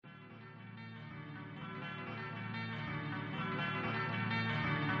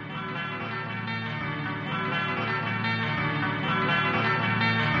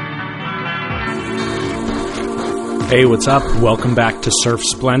Hey, what's up? Welcome back to Surf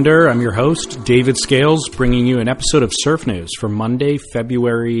Splendor. I'm your host, David Scales, bringing you an episode of Surf News for Monday,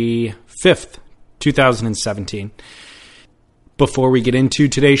 February 5th, 2017. Before we get into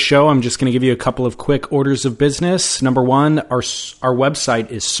today's show, I'm just going to give you a couple of quick orders of business. Number one, our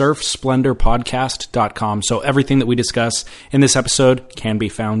website is surfsplendorpodcast.com, so everything that we discuss in this episode can be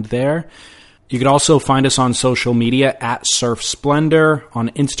found there. You can also find us on social media at Surf Splendor, on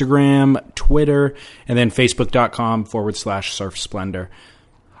Instagram, Twitter, and then facebook.com/Surf Splendor.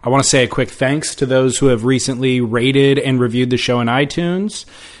 I want to say a quick thanks to those who have recently rated and reviewed the show in iTunes.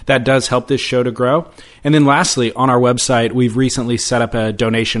 That does help this show to grow. And then lastly, on our website, we've recently set up a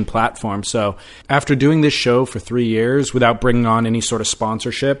donation platform. So after doing this show for 3 years without bringing on any sort of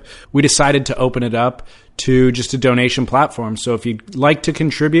sponsorship, we decided to open it up to just a donation platform. So if you'd like to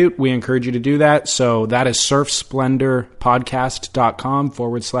contribute, we encourage you to do that. So that is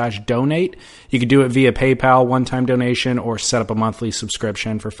surfsplendorpodcast.com/donate. You could do it via PayPal, one-time donation, or set up a monthly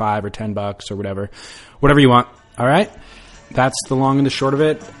subscription for $5 or $10 or whatever you want. All right? That's the long and the short of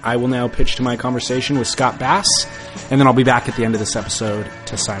it. I will now pitch to my conversation with Scott Bass, and then I'll be back at the end of this episode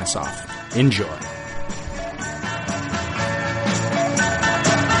to sign us off. Enjoy.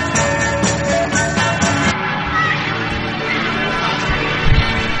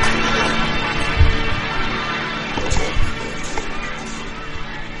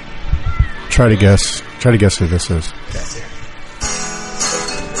 Try to guess who this is. Okay.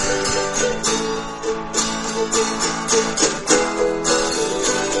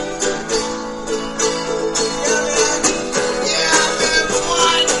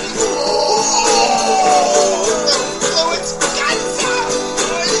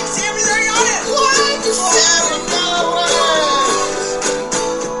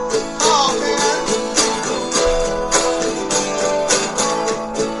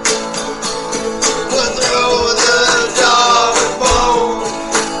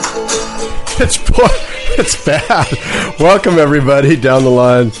 It's bad. Welcome everybody down the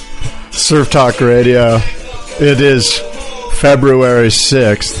line. Surf Talk Radio. It is February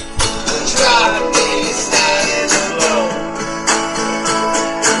 6th.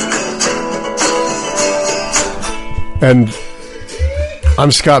 And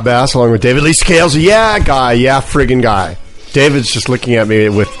I'm Scott Bass along with David Lee Scales. Yeah, friggin' guy. David's just looking at me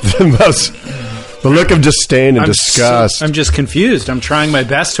with the look of disdain and disgust. I'm just confused. I'm trying my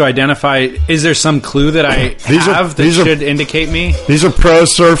best to identify. Is there some clue that I have that should indicate me? These are pro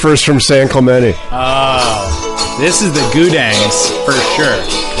surfers from San Clemente. Oh, this is the Goodangs for sure.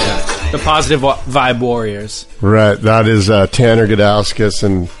 Yeah. The positive vibe warriors. Right. That is Tanner Gudauskas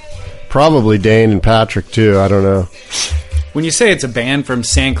and probably Dane and Patrick too. I don't know. When you say it's a band from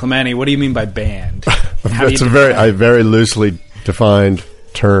San Clemente, what do you mean by band? It's a very loosely defined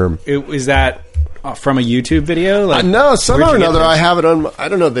term. Is that from a YouTube video? No, somehow or another I have it on. I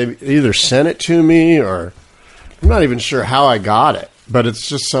don't know. They either sent it to me or I'm not even sure how I got it. But it's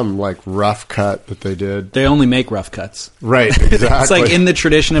just some rough cut that they did. They only make rough cuts, right? Exactly. It's like in the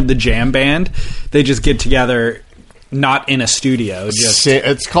tradition of the jam band, they just get together, not in a studio.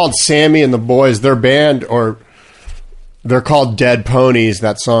 It's called Sammy and the Boys. Their band, or they're called Dead Ponies.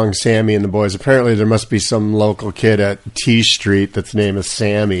 That song, Sammy and the Boys. Apparently, there must be some local kid at T Street that's name is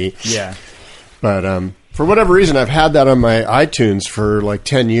Sammy. Yeah. But for whatever reason, I've had that on my iTunes for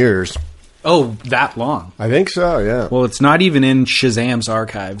 10 years. Oh, that long? I think so, yeah. Well, it's not even in Shazam's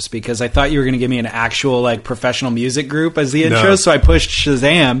archives because I thought you were going to give me an actual professional music group as the intro, so I pushed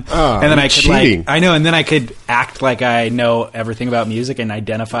Shazam, and then I could cheating. and then I could act like I know everything about music and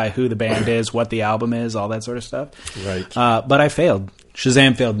identify who the band is, what the album is, all that sort of stuff. Right. But I failed.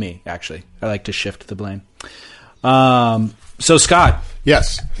 Shazam failed me, actually. I like to shift the blame. So, Scott.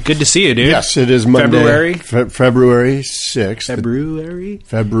 Yes. Good to see you, dude. Yes, it is Monday. February? February 6th.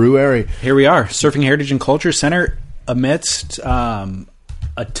 February. Here we are, Surfing Heritage and Culture Center, amidst a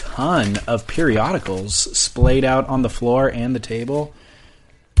ton of periodicals splayed out on the floor and the table.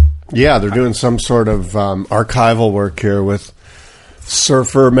 Yeah, they're doing some sort of archival work here with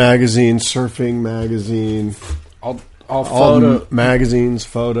Surfer Magazine, Surfing Magazine. All magazines,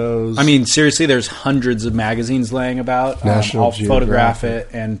 photos. I mean, seriously, there's hundreds of magazines laying about. I'll photograph it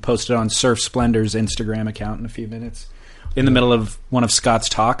and post it on Surf Splendor's Instagram account in a few minutes. In the middle of one of Scott's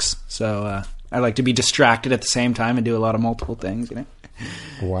talks. So I like to be distracted at the same time and do a lot of multiple things,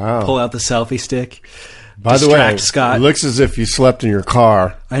 Wow. Pull out the selfie stick. By the way, Scott. It looks as if you slept in your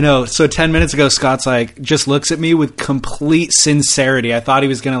car. I know. So 10 minutes ago, Scott's just looks at me with complete sincerity. I thought he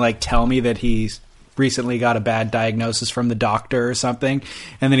was going to tell me that he's recently got a bad diagnosis from the doctor or something,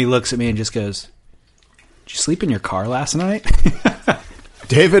 and then he looks at me and just goes, "Did you sleep in your car last night?"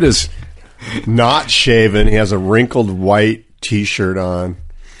 David is not shaven. He has a wrinkled white T-shirt on.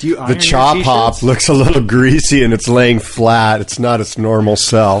 Do you iron The your chop hop t-shirts? looks a little greasy and it's laying flat. It's not its normal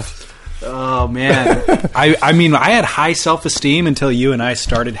self. Oh man, I mean, I had high self-esteem until you and I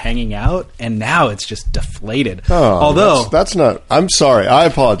started hanging out, and now it's just deflated. Oh, although that's not. I'm sorry. I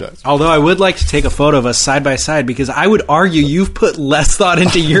apologize. Although I would like to take a photo of us side by side, because I would argue you've put less thought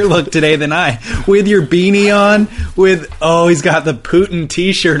into your look today than I. With your beanie on, he's got the Putin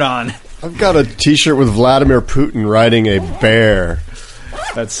T-shirt on. I've got a T-shirt with Vladimir Putin riding a bear.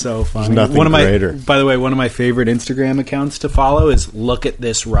 That's so funny. There's nothing greater. By the way, one of my favorite Instagram accounts to follow is Look at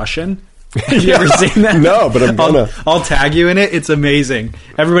This Russian. Have you ever seen that? No, but I'm gonna. I'll tag you in it. It's amazing.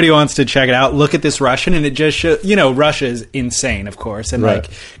 Everybody wants to check it out. Look at This Russian, and it just shows, Russia is insane, of course, and Right. like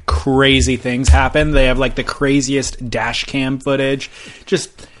crazy things happen. They have like the craziest dash cam footage.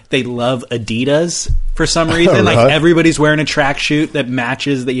 Just they love Adidas for some reason. Right. Like everybody's wearing a tracksuit that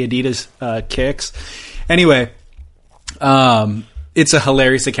matches the Adidas kicks. Anyway, it's a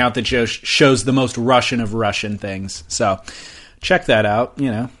hilarious account that shows the most Russian of Russian things. So check that out,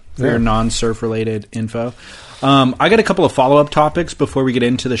 for your non-surf related info. I got a couple of follow-up topics before we get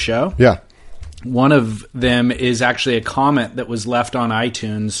into the show. Yeah. One of them is actually a comment that was left on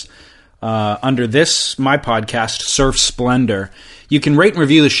iTunes under my podcast, Surf Splendor. You can rate and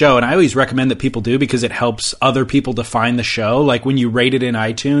review the show, and I always recommend that people do because it helps other people to find the show. Like when you rate it in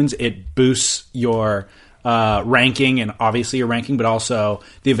iTunes, it boosts your ranking, and obviously your ranking, but also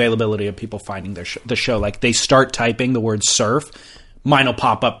the availability of people finding the show. Like they start typing the word surf. Mine will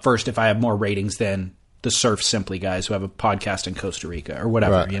pop up first if I have more ratings than the Surf Simply guys who have a podcast in Costa Rica or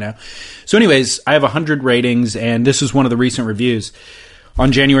whatever, Right. So anyways, I have 100 ratings, and this is one of the recent reviews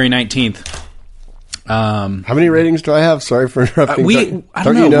on January 19th. How many ratings do I have? Sorry for interrupting. I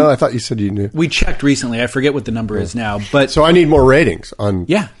don't know. You know? I thought you said you knew. We checked recently. I forget what the number is now, but So I need more ratings on.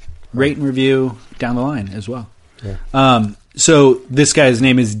 yeah, rate and review down the line as well. Yeah. So this guy's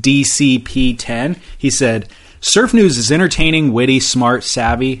name is DCP10. He said, Surf News is entertaining, witty, smart,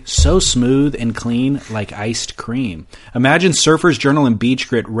 savvy, so smooth and clean like iced cream. Imagine Surfer's Journal and Beach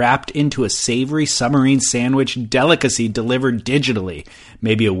Grit wrapped into a savory submarine sandwich delicacy delivered digitally.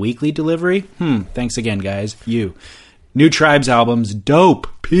 Maybe a weekly delivery? Thanks again, guys. You. New Tribes albums, dope.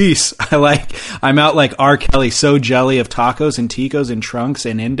 Peace. I'm out like R. Kelly, so jelly of tacos and ticos and trunks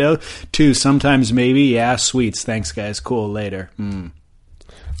and Indo. Too, sometimes maybe. Yeah, sweets. Thanks, guys. Cool. Later.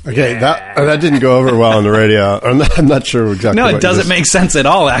 Okay, that didn't go over well on the radio. I'm not sure exactly. No, what it doesn't make sense at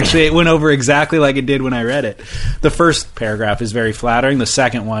all, actually. It went over exactly like it did when I read it. The first paragraph is very flattering. The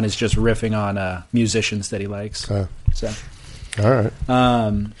second one is just riffing on musicians that he likes. So, all right.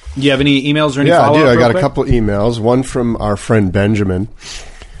 do you have any emails or any Yeah, I follow-up? do. I got real a couple emails. One from our friend Benjamin.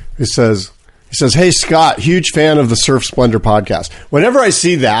 He says, "Hey Scott, huge fan of the Surf Splendor podcast. Whenever I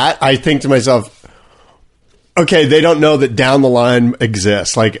see that, I think to myself, okay, they don't know that Down the Line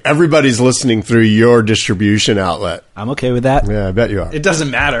exists. Like everybody's listening through your distribution outlet. I'm okay with that. Yeah, I bet you are. It doesn't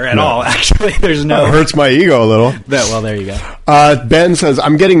matter at all, actually. There's no... It hurts my ego a little. Well, there you go. Ben says,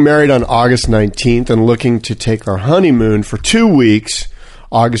 I'm getting married on August 19th and looking to take our honeymoon for 2 weeks,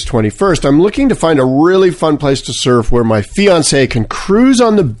 August 21st. I'm looking to find a really fun place to surf where my fiance can cruise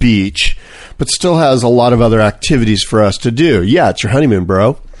on the beach, but still has a lot of other activities for us to do. Yeah, it's your honeymoon,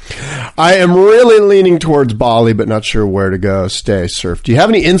 bro. I am really leaning towards Bali, but not sure where to go, stay, surf. Do you have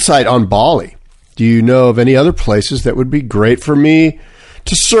any insight on Bali? Do you know of any other places that would be great for me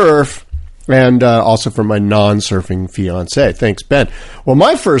to surf and also for my non-surfing fiance? Thanks, Ben. Well,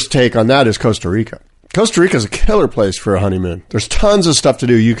 my first take on that is Costa Rica. Costa Rica is a killer place for a honeymoon. There's tons of stuff to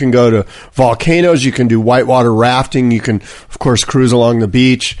do. You can go to volcanoes. You can do whitewater rafting. You can, of course, cruise along the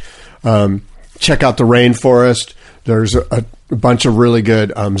beach, check out the rainforest. There's a bunch of really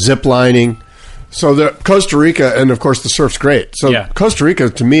good zip lining. So Costa Rica, and of course the surf's great. So Yeah. Costa Rica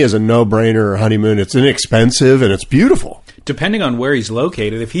to me is a no-brainer honeymoon. It's inexpensive and it's beautiful. Depending on where he's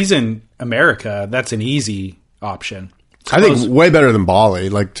located, if he's in America, that's an easy option. I think way better than Bali.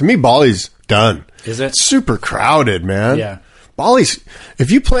 Like to me, Bali's done. Is it? It's super crowded, man. Yeah. Bali's.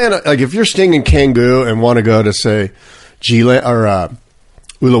 If you plan, like if you're staying in Canggu and want to go to say Gila or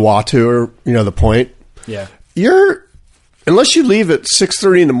Uluwatu or the Point, Yeah. Unless you leave at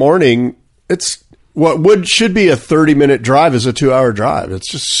 6:30 in the morning, it's what should be a 30-minute drive is a 2-hour drive. It's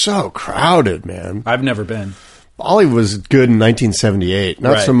just so crowded, man. I've never been. Bali was good in 1978,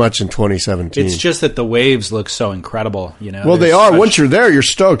 not Right. so much in 2017. It's just that the waves look so incredible, well, they There's are. such- Once you're there, you're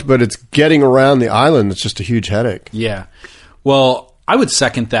stoked, but it's getting around the island that's just a huge headache. Yeah. Well, I would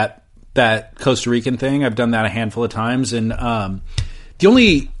second that Costa Rican thing. I've done that a handful of times, and the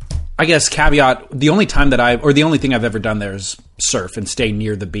only, I guess, caveat, the only thing I've ever done there is surf and stay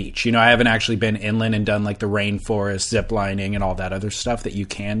near the beach. I haven't actually been inland and done like the rainforest, zip lining, and all that other stuff that you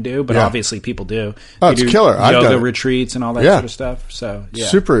can do. But obviously people do. Oh, it's killer. I've yoga done it. retreats and all that sort of stuff. So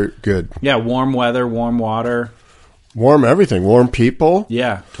super good. Yeah, warm weather, warm water, warm everything, warm people.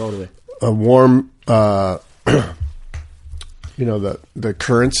 Yeah, totally. A warm. The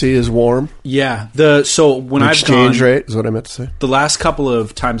currency is warm. Yeah. When I've gone, exchange rate is what I meant to say. The last couple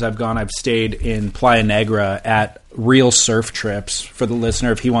of times I've gone, I've stayed in Playa Negra at Real Surf Trips. For the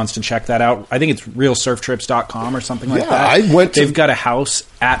listener, if he wants to check that out, I think it's realsurftrips.com or something like that. They've got a house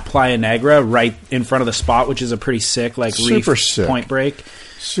at Playa Negra right in front of the spot, which is a pretty sick, like reef point break.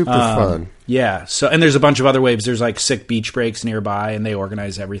 Super fun. Yeah. And there's a bunch of other waves. There's like sick beach breaks nearby, and they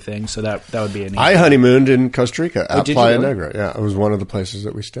organize everything. So that would be a neat. I honeymooned in Costa Rica at Playa really? Negra. Yeah, it was one of the places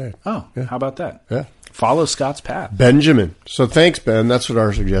that we stayed. Oh, yeah. How about that? Yeah. Follow Scott's path. Benjamin. So thanks, Ben. That's what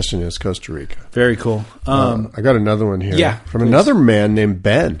our suggestion is, Costa Rica. Very cool. I got another one here. Yeah, from another man named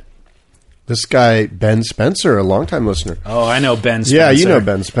Ben. This guy, Ben Spencer, a longtime listener. Oh, I know Ben Spencer. Yeah, you know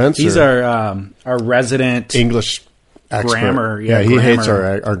Ben Spencer. He's our resident English expert. Grammar. Yeah, he hates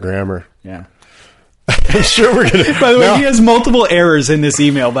our grammar. Yeah. I'm sure we're going to... By the way, he has multiple errors in this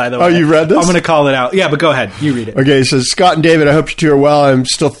email, by the way. Oh, you read this? I'm going to call it out. Yeah, but go ahead. You read it. Okay, he says, Scott and David, I hope you two are well. I'm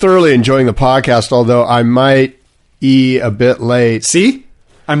still thoroughly enjoying the podcast, although I might a bit late. See?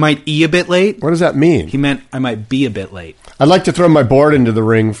 I might a bit late? What does that mean? He meant I might be a bit late. I'd like to throw my board into the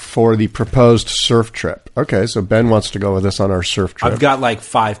ring for the proposed surf trip. Okay, so Ben wants to go with us on our surf trip. I've got like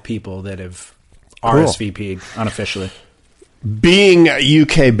 5 people that have RSVP'd unofficially. Being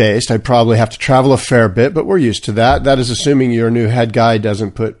UK-based, I probably have to travel a fair bit, but we're used to that. That is assuming your new head guy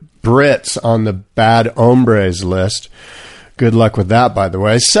doesn't put Brits on the bad hombres list. Good luck with that, by the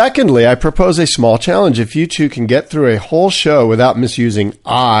way. Secondly, I propose a small challenge. If you two can get through a whole show without misusing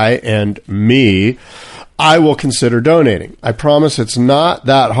I and me, I will consider donating. I promise it's not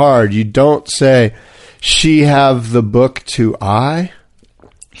that hard. You don't say, she have the book to I.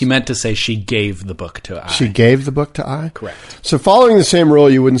 He meant to say she gave the book to I. She gave the book to I? Correct. So following the same rule,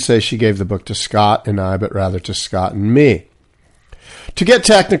 you wouldn't say she gave the book to Scott and I, but rather to Scott and me. To get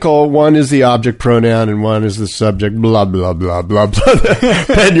technical, one is the object pronoun and one is the subject, blah, blah, blah, blah, blah.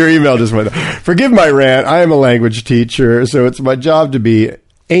 Ben, your email just went out. Forgive my rant. I am a language teacher, so it's my job to be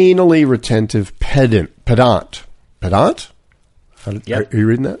anally retentive pedant. Pedant? Yep. Are you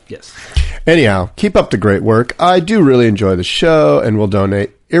reading that? Yes. Anyhow, keep up the great work. I do really enjoy the show and will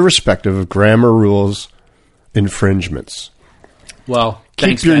donate irrespective of grammar rules infringements. Well,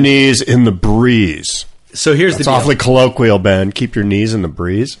 keep your knees in the breeze. So here's the deal. It's awfully colloquial, Ben. Keep your knees in the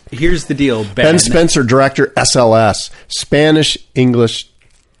breeze. Here's the deal, Ben. Ben Spencer, director, SLS, Spanish, English,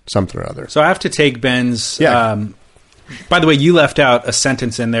 something or other. So I have to take Ben's... Yeah. By the way, you left out a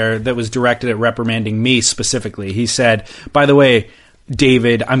sentence in there that was directed at reprimanding me specifically. He said, by the way,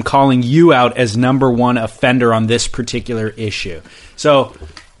 David, I'm calling you out as number one offender on this particular issue. So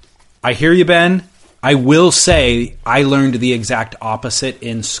I hear you, Ben. I will say I learned the exact opposite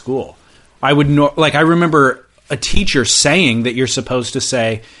in school. I remember a teacher saying that you're supposed to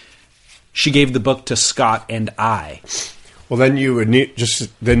say, she gave the book to Scott and I. Well, then you would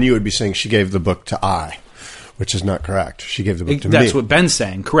be saying she gave the book to I, which is not correct. She gave the book to me. That's what Ben's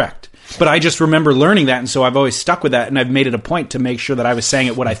saying, correct. But I just remember learning that, and so I've always stuck with that, and I've made it a point to make sure that I was saying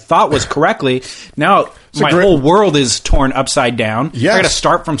it what I thought was correctly. Now my whole world is torn upside down. Yes. I got to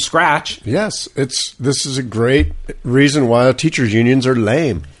start from scratch. Yes, this is a great reason why teachers' unions are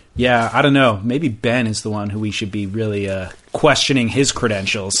lame. Yeah, I don't know. Maybe Ben is the one who we should be really questioning his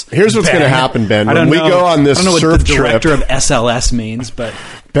credentials. Here's what's going to happen, Ben. When we go on this surf trip... I don't know what the director of SLS means, but...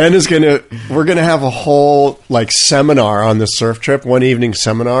 Ben is we're going to have a whole seminar on this surf trip, one evening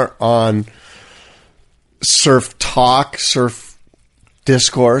seminar on surf talk, surf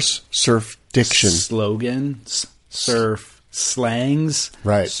discourse, surf diction. Slogans, surf slangs,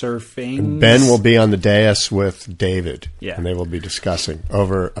 right? Surfing. And Ben will be on the dais with David, yeah, and they will be discussing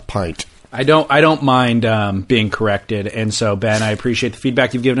over a pint. I don't mind being corrected, and so Ben, I appreciate the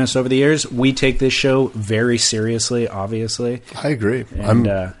feedback you've given us over the years. We take this show very seriously, obviously. I agree.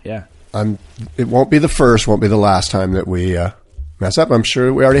 And, it won't be the first, won't be the last time that we mess up. I'm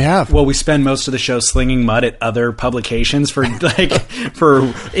sure we already have. Well, we spend most of the show slinging mud at other publications for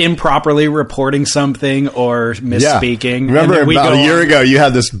for improperly reporting something or misspeaking. Yeah. Remember about a year ago, you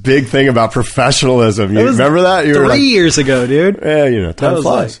had this big thing about professionalism. You remember that? You 3 years ago, dude. Yeah, time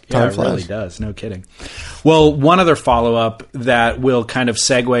flies. Time flies. It really does. No kidding. Well, one other follow-up that will kind of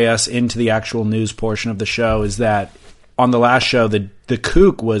segue us into the actual news portion of the show is that on the last show, the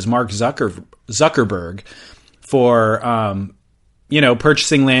kook was Mark Zuckerberg for...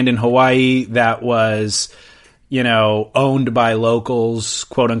 purchasing land in Hawaii that was, owned by locals,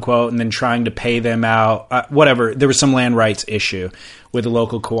 quote unquote, and then trying to pay them out, whatever. There was some land rights issue with the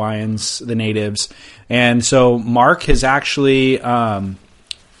local Kauaians, the natives. And so Mark has actually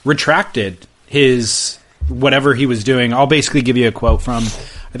retracted his whatever he was doing. I'll basically give you a quote from,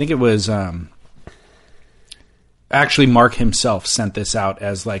 I think it was actually Mark himself sent this out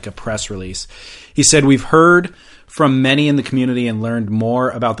as like a press release. He said, "We've heard from many in the community and learned more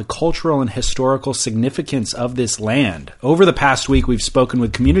about the cultural and historical significance of this land. Over the past week, we've spoken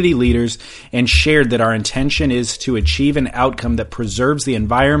with community leaders and shared that our intention is to achieve an outcome that preserves the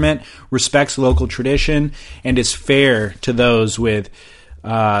environment, respects local tradition, and is fair to those with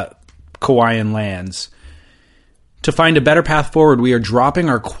Kauaian lands. To find a better path forward, we are dropping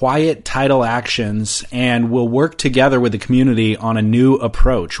our quiet title actions and will work together with the community on a new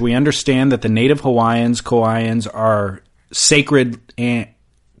approach. We understand that the native Kauaians are sacred, and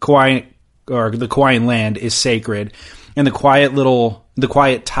the Kauaian land is sacred, and the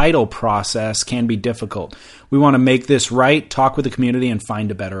quiet title process can be difficult. We want to make this right, talk with the community, and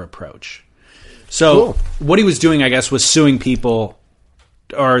find a better approach." So What he was doing, I guess, was suing people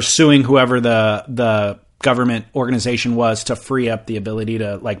or suing whoever the government organization was to free up the ability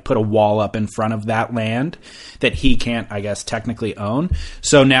to like put a wall up in front of that land that he can't, I guess, technically own.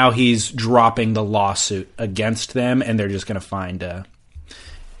 So now he's dropping the lawsuit against them, and they're just going to find a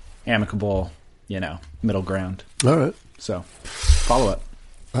amicable, middle ground. All right. So follow up.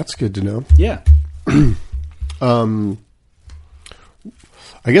 That's good to know. Yeah. I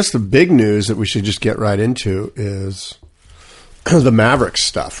guess the big news that we should just get right into is the Mavericks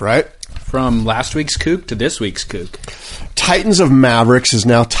stuff, right? From last week's kook to this week's kook. Titans of Mavericks is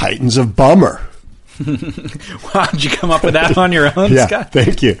now Titans of Bummer. Wow, did you come up with that on your own, Yeah, Scott?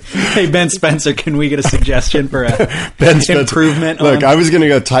 thank you. Hey, Ben Spencer, can we get a suggestion for a Ben Spencer. improvement? Look, I was going to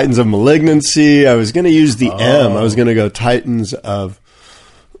go Titans of Malignancy. I was going to use the M. I was going to go Titans of,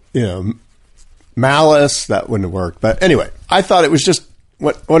 Malice. That wouldn't have worked. But anyway, I thought it was just,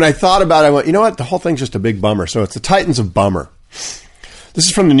 when I thought about it, I went, you know what? The whole thing's just a big bummer. So it's the Titans of Bummer. This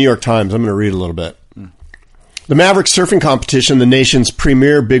is from the New York Times. I'm going to read a little bit. The Mavericks surfing competition, the nation's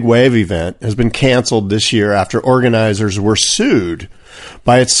premier big wave event, has been canceled this year after organizers were sued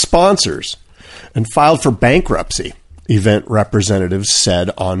by its sponsors and filed for bankruptcy, event representatives said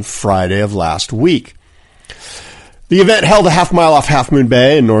on Friday of last week. The event held a half mile off Half Moon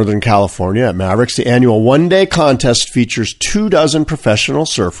Bay in Northern California at Mavericks. The annual one-day contest features 24 professional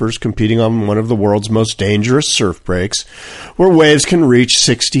surfers competing on one of the world's most dangerous surf breaks, where waves can reach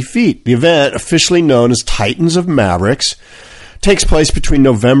 60 feet. The event, officially known as Titans of Mavericks, takes place between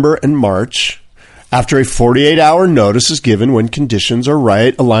November and March, after a 48-hour notice is given when conditions are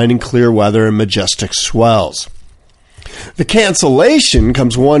right, aligning clear weather and majestic swells. The cancellation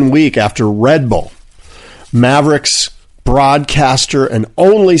comes 1 week after Red Bull, Mavericks broadcaster and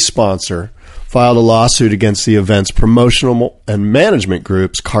only sponsor, filed a lawsuit against the event's promotional and management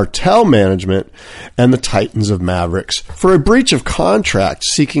groups, Cartel Management and the Titans of Mavericks, for a breach of contract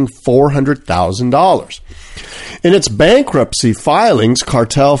seeking $400,000. In its bankruptcy filings,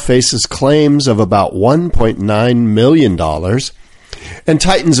 Cartel faces claims of about $1.9 million, and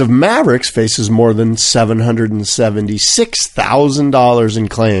Titans of Mavericks faces more than $776,000 in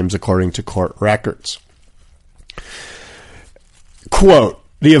claims, according to court records. Quote,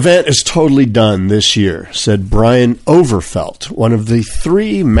 "The event is totally done this year," said Brian Overfelt, one of the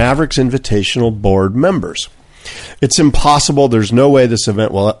 3 Mavericks Invitational board members. "It's impossible. There's no way this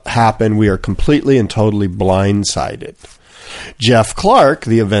event will happen. We are completely and totally blindsided." Jeff Clark,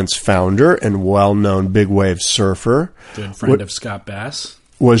 the event's founder and well-known big wave surfer, good friend of Scott Bass,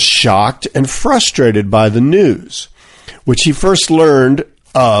 was shocked and frustrated by the news, which he first learned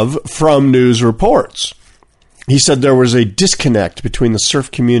of from news reports. He said there was a disconnect between the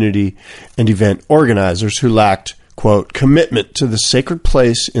surf community and event organizers who lacked, quote, "commitment to the sacred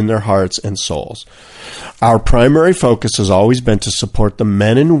place in their hearts and souls. Our primary focus has always been to support the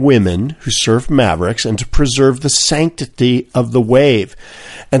men and women who surf Mavericks and to preserve the sanctity of the wave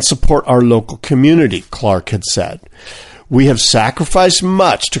and support our local community," Clark had said. "We have sacrificed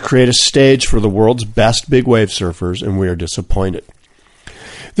much to create a stage for the world's best big wave surfers, and we are disappointed."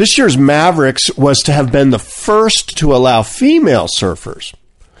 This year's Mavericks was to have been the first to allow female surfers.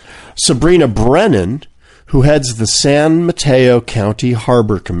 Sabrina Brennan, who heads the San Mateo County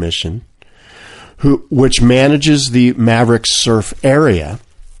Harbor Commission, which manages the Mavericks surf area,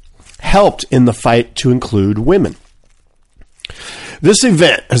 helped in the fight to include women. "This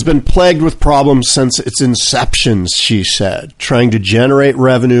event has been plagued with problems since its inception," she said. "Trying to generate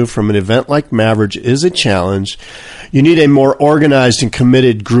revenue from an event like Mavericks is a challenge. You need a more organized and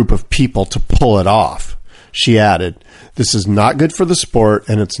committed group of people to pull it off." She added, "This is not good for the sport,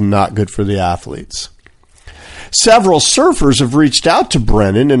 and it's not good for the athletes." Several surfers have reached out to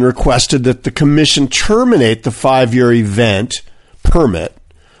Brennan and requested that the commission terminate the 5-year event permit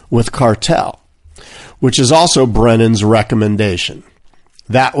with Cartel, which is also Brennan's recommendation.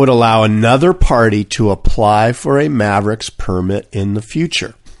 That would allow another party to apply for a Mavericks permit in the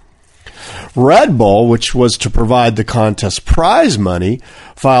future. Red Bull, which was to provide the contest prize money,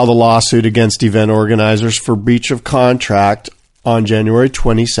 filed a lawsuit against event organizers for breach of contract on January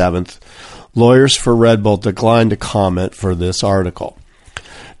 27th. Lawyers for Red Bull declined to comment for this article.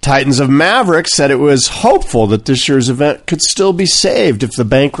 Titans of Mavericks said it was hopeful that this year's event could still be saved if the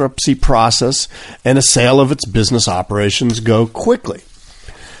bankruptcy process and a sale of its business operations go quickly.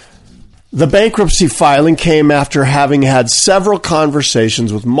 The bankruptcy filing came after having had several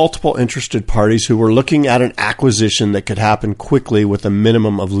conversations with multiple interested parties who were looking at an acquisition that could happen quickly with a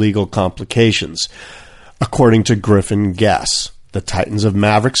minimum of legal complications, according to Griffin Guess, the Titans of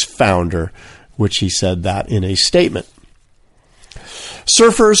Mavericks founder, which he said that in a statement.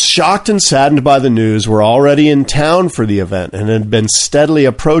 Surfers, shocked and saddened by the news, were already in town for the event and had been steadily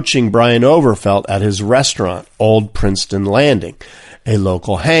approaching Brian Overfelt at his restaurant, Old Princeton Landing, a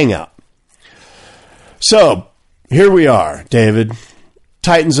local hangout. So, here we are, David.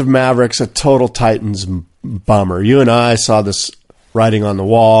 Titans of Mavericks, a total Titans bummer. You and I saw this writing on the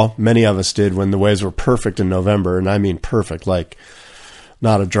wall. Many of us did when the waves were perfect in November, and I mean perfect, like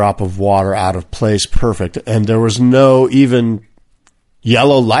not a drop of water out of place, perfect. And there was no even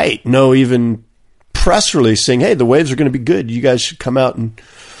yellow light, no even press release saying, hey, the waves are going to be good. You guys should come out and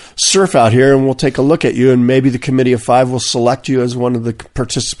surf out here, and we'll take a look at you, and maybe the Committee of Five will select you as one of the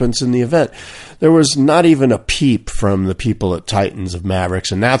participants in the event. There was not even a peep from the people at Titans of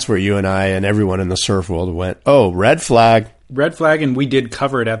Mavericks, and that's where you and I and everyone in the surf world went, oh, red flag. Red flag, and we did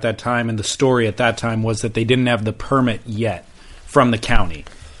cover it at that time, and the story at that time was that they didn't have the permit yet from the county.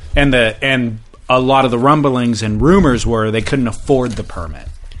 And a lot of the rumblings and rumors were they couldn't afford the permit.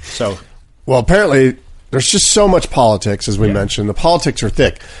 So, well, apparently there's just so much politics, as we mentioned. The politics are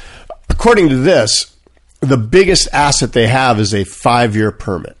thick. According to this, the biggest asset they have is a 5-year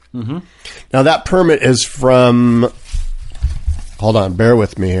permit. Mm-hmm. Now, that permit is from, hold on, bear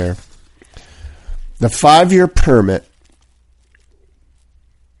with me here. The 5-year permit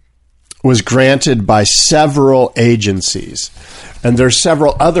was granted by several agencies. And there's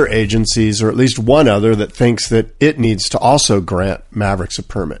several other agencies, or at least one other, that thinks that it needs to also grant Mavericks a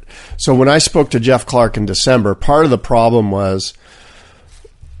permit. So when I spoke to Jeff Clark in December, part of the problem was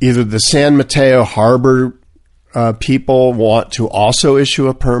either the San Mateo Harbor people want to also issue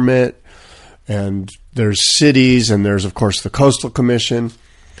a permit, and there's cities, and there's, of course, the Coastal Commission.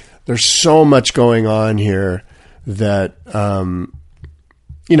 There's so much going on here that,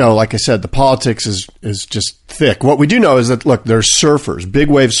 like I said, the politics is just thick. What we do know is that, look, there's surfers, big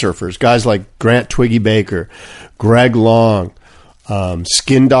wave surfers, guys like Grant Twiggy Baker, Greg Long,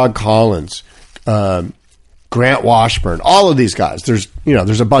 Skin Dog Collins, Grant Washburn, all of these guys. There's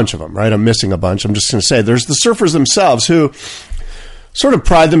a bunch of them, right? I'm missing a bunch. I'm just going to say there's the surfers themselves who sort of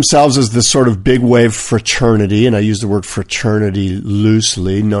pride themselves as this sort of big wave fraternity, and I use the word fraternity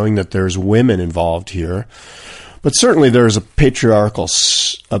loosely, knowing that there's women involved here. But certainly there's a patriarchal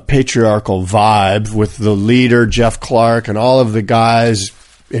vibe with the leader, Jeff Clark, and all of the guys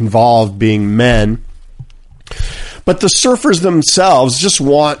involved being men. But the surfers themselves just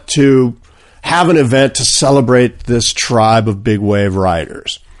want to have an event to celebrate this tribe of big wave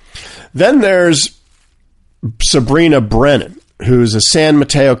riders. Then there's Sabrina Brennan, who's a San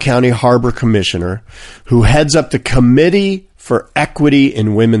Mateo County Harbor Commissioner who heads up the Committee for Equity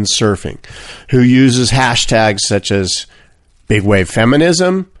in Women's Surfing, who uses hashtags such as big wave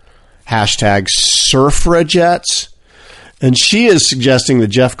feminism, hashtag surfragettes, and she is suggesting that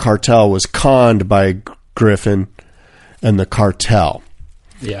Jeff Cartel was conned by Griffin and the cartel.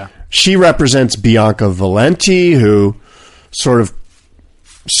 Yeah. She represents Bianca Valenti, who sort of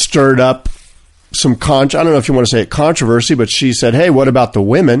stirred up some I don't know if you want to say it controversy, but she said, hey, what about the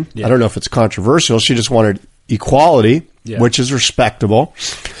women? Yeah. I don't know if it's controversial. She just wanted equality, which is respectable.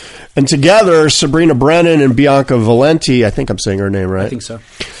 And together, Sabrina Brennan and Bianca Valenti, I think I'm saying her name right. I think so.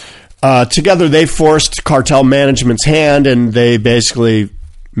 Together, they forced cartel management's hand, and they basically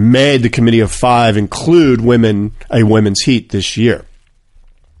made the Committee of Five include a women's heat this year.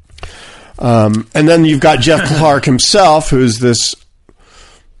 And then you've got Jeff Clark himself, who's this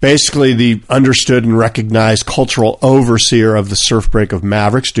basically the understood and recognized cultural overseer of the surf break of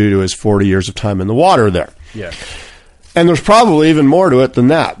Mavericks due to his 40 years of time in the water there. Yeah. And there's probably even more to it than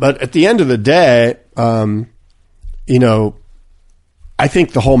that. But at the end of the day, I I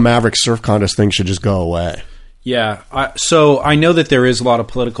think the whole Maverick Surf Contest thing should just go away. Yeah. So I know that there is a lot of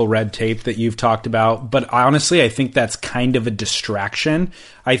political red tape that you've talked about, but honestly, I think that's kind of a distraction.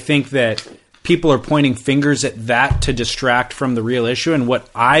 I think that people are pointing fingers at that to distract from the real issue. And what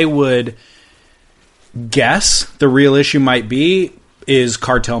I would guess the real issue might be is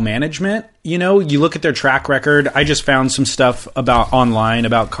cartel management. You know, you look at their track record. I just found some stuff online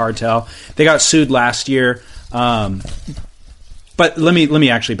about cartel. They got sued last year. But let me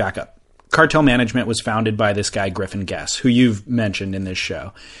actually back up. Cartel Management was founded by this guy, Griffin Guess, who you've mentioned in this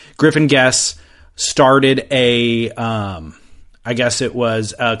show. Griffin Guess started I guess it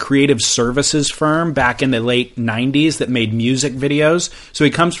was a creative services firm back in the late 90s that made music videos. So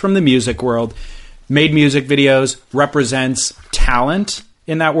he comes from the music world, made music videos, represents talent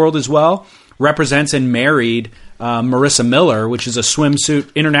in that world as well, represents and married Marissa Miller, which is a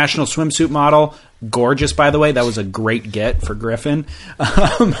international swimsuit model. Gorgeous, by the way. That was a great get for Griffin.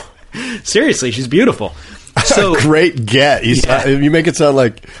 Seriously, she's beautiful. So great get. You make it sound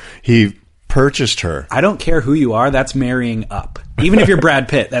like he purchased her. I don't care who you are. That's marrying up. Even if you're Brad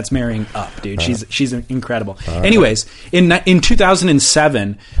Pitt, that's marrying up, dude. She's incredible. Anyways, in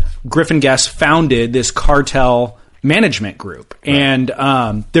 2007, Griffin Guess founded this cartel management group. Right.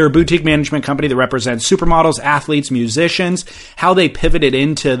 And they're a boutique management company that represents supermodels, athletes, musicians. How they pivoted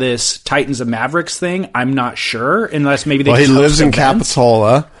into this Titans of Mavericks thing, I'm not sure, unless maybe they he lives in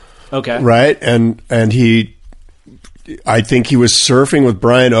Capitola. Okay. Right? And I think he was surfing with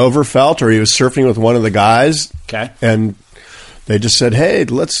Brian Overfelt, or he was surfing with one of the guys. Okay. And they just said, hey,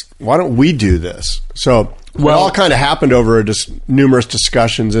 why don't we do this? So it all kind of happened over numerous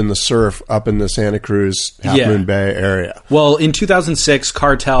discussions in the surf up in the Santa Cruz, Half Moon Bay area. Well, in 2006,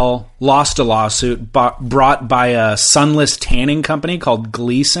 Cartel lost a lawsuit brought by a sunless tanning company called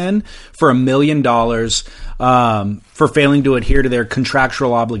Gleason for $1 million for failing to adhere to their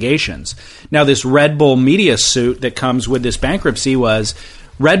contractual obligations. Now, this Red Bull media suit that comes with this bankruptcy was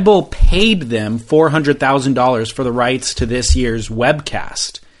Red Bull paid them $400,000 for the rights to this year's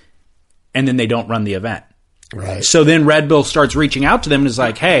webcast, and then they don't run the event. Right. So then Red Bull starts reaching out to them and is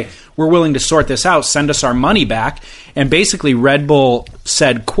like, hey, we're willing to sort this out. Send us our money back. And basically Red Bull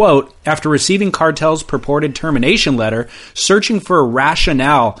said, quote, after receiving Cartel's purported termination letter, searching for a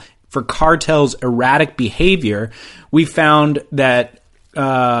rationale for Cartel's erratic behavior, we found that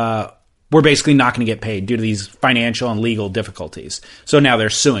we're basically not going to get paid due to these financial and legal difficulties. So now they're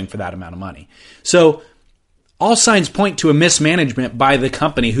suing for that amount of money. So all signs point to a mismanagement by the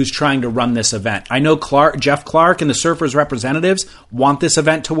company who's trying to run this event. I know Jeff Clark and the Surfers representatives want this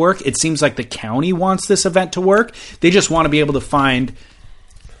event to work. It seems like the county wants this event to work. They just want to be able to find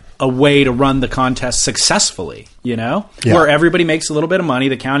a way to run the contest successfully, where everybody makes a little bit of money.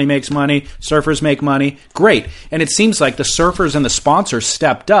 The county makes money. Surfers make money. Great. And it seems like the surfers and the sponsors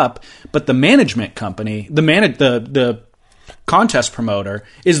stepped up, but the management company, the contest promoter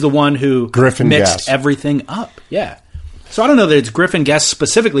is the one who mixed everything up. Yeah. So I don't know that it's Griffin Guest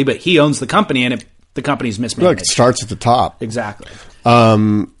specifically, but he owns the company, and the company's mismanaged. Look, it starts at the top. Exactly.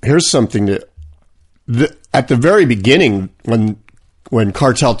 Here's something that at the very beginning, when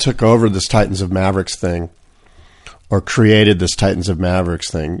Cartel took over this Titans of Mavericks thing, or created this Titans of Mavericks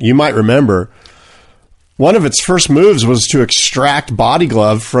thing, you might remember one of its first moves was to extract Body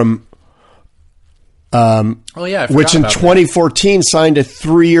Glove from which in 2014 signed a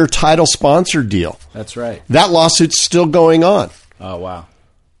 3-year title sponsor deal. That's right. That lawsuit's still going on. Oh, wow.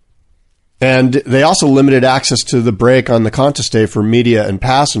 And they also limited access to the break on the contest day for media and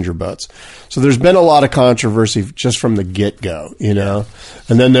passenger boats. So there's been a lot of controversy just from the get-go,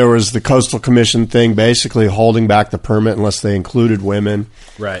 And then there was the Coastal Commission thing basically holding back the permit unless they included women.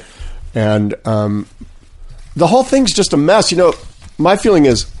 Right. And the whole thing's just a mess. My feeling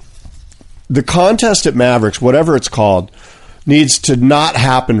is the contest at Mavericks, whatever it's called, needs to not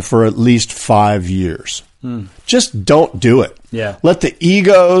happen for at least 5 years. Just don't do it. Yeah. Let the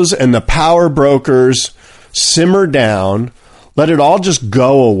egos and the power brokers simmer down. Let it all just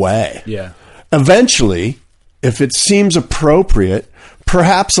go away. Yeah. Eventually, if it seems appropriate,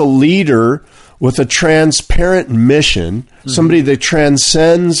 perhaps a leader with a transparent mission, somebody that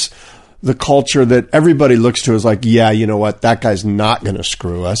transcends the culture that everybody looks to as like, yeah, you know what, that guy's not going to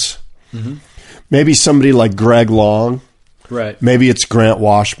screw us. Mm-hmm. Maybe somebody like Greg Long. Right. Maybe it's Grant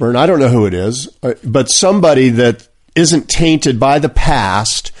Washburn. I don't know who it is, but somebody that isn't tainted by the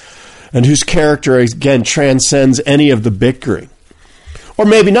past and whose character, again, transcends any of the bickering. Or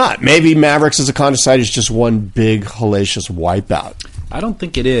maybe not. Maybe Mavericks as a contest site is just one big hellacious wipeout. I don't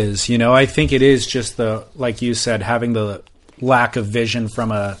think it is. I think it is just like you said, having the lack of vision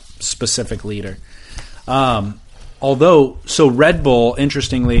from a specific leader. Although, so Red Bull,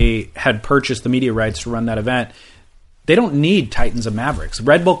 interestingly, had purchased the media rights to run that event. They don't need Titans and Mavericks.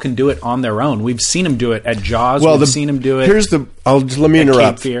 Red Bull can do it on their own. We've seen them do it at Jaws. We've seen them do it. Let me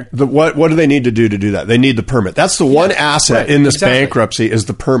interrupt. What do they need to do that? They need the permit. That's the one asset in this bankruptcy is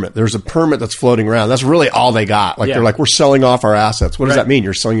the permit. There's a permit that's floating around. That's really all they got. They're like, we're selling off our assets. What does that mean?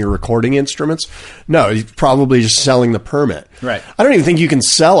 You're selling your recording instruments? No, you're probably just selling the permit. Right. I don't even think you can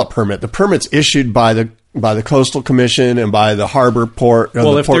sell a permit. The permit's issued by the Coastal Commission and by the harbor port.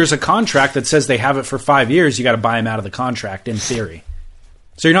 Well, if there's a contract that says they have it for 5 years, you got to buy them out of the contract in theory.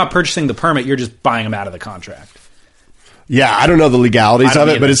 So you're not purchasing the permit, you're just buying them out of the contract. Yeah, I don't know the legalities of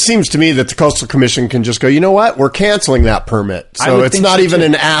it, but it seems to me that the Coastal Commission can just go, you know what? We're canceling that permit. So it's not even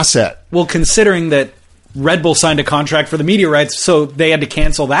an asset. Well, considering that Red Bull signed a contract for the media rights, so they had to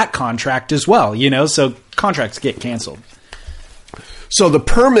cancel that contract as well, so contracts get canceled. So the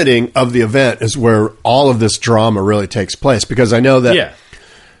permitting of the event is where all of this drama really takes place, because I know that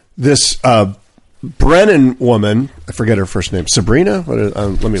this Brennan woman, I forget her first name, Sabrina?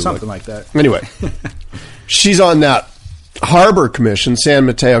 Let me Something like that. Anyway, she's on that Harbor Commission, San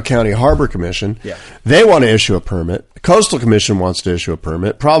Mateo County Harbor Commission. Yeah. They want to issue a permit. The Coastal Commission wants to issue a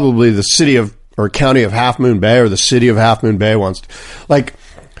permit. Probably the city of or county of Half Moon Bay or the city of Half Moon Bay wants to,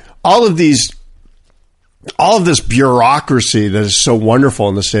 all of this bureaucracy that is so wonderful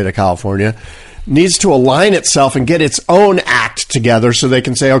in the state of California needs to align itself and get its own act together so they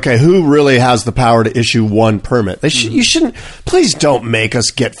can say, okay, who really has the power to issue one permit? You shouldn't, please don't make us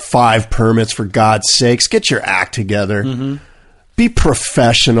get 5 permits for God's sakes. Get your act together. Mm-hmm. Be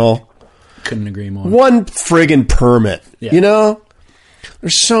professional. Couldn't agree more. One friggin' permit,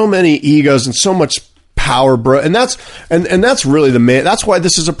 There's so many egos and so much power, bro, and that's really the main. That's why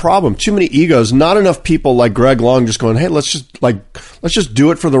this is a problem. Too many egos, not enough people like Greg Long just going, "Hey, let's just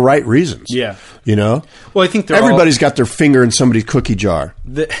do it for the right reasons." Yeah, Well, I think everybody's got their finger in somebody's cookie jar.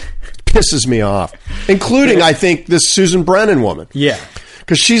 Pisses me off, including I think this Susan Brennan woman. Yeah.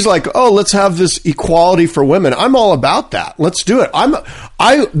 Because she's like, oh, let's have this equality for women. I'm all about that. Let's do it.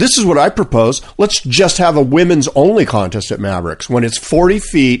 This is what I propose. Let's just have a women's only contest at Mavericks. When it's 40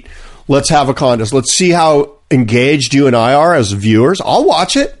 feet, let's have a contest. Let's see how engaged you and I are as viewers. I'll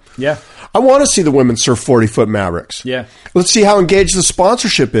watch it. Yeah. I want to see the women surf 40-foot Mavericks. Yeah. Let's see how engaged the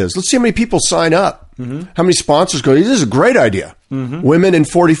sponsorship is. Let's see how many people sign up. Mm-hmm. How many sponsors go, this is a great idea. Mm-hmm. Women in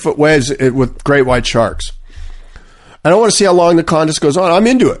 40-foot waves with great white sharks. I don't want to see how long the contest goes on. I'm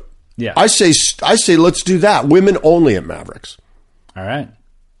into it. Yeah. I say let's do that. Women only at Mavericks. All right.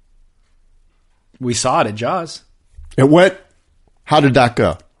 We saw it at Jaws. It went. How did that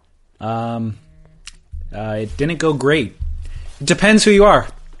go? It didn't go great. It depends who you are,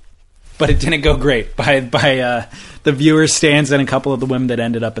 but it didn't go great by the viewers' stands and a couple of the women that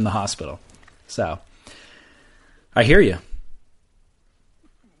ended up in the hospital. So, I hear you.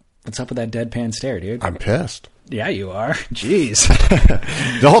 What's up with that deadpan stare, dude? I'm pissed. Yeah, you are. Jeez.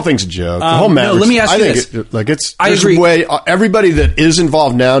 The whole thing's a joke. The whole Mavericks. No, let me ask you this. I agree. Everybody that is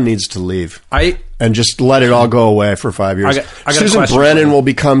involved now needs to leave. And just let it all go away for 5 years. I got Susan Brennan will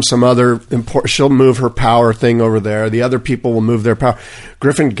become some other she'll move her power thing over there. The other people will move their power.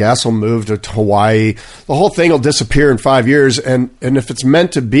 Griffin Guest will move to Hawaii. The whole thing will disappear in 5 years. And if it's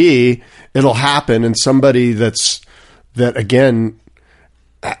meant to be, it'll happen. And somebody that again,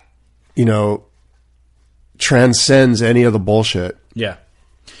 transcends any of the bullshit. Yeah.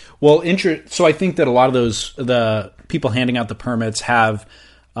 Well, so I think that a lot of the people handing out the permits have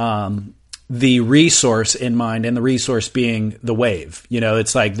the resource in mind, and the resource being the wave.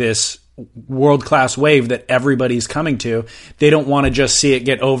 It's like this world-class wave that everybody's coming to. They don't want to just see it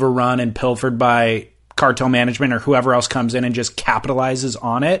get overrun and pilfered by cartel management or whoever else comes in and just capitalizes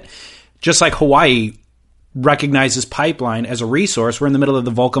on it. Just like Hawaii recognizes pipeline as a resource. We're in the middle of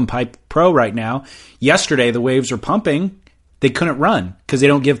the Vulcan Pipe Pro right now. Yesterday, the waves were pumping. They couldn't run because they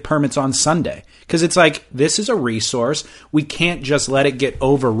don't give permits on Sunday. Because it's like, this is a resource. We can't just let it get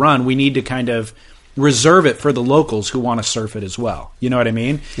overrun. We need to kind of reserve it for the locals who want to surf it as well. You know what I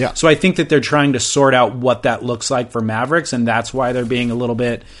mean? Yeah. So I think that they're trying to sort out what that looks like for Mavericks, and that's why they're being a little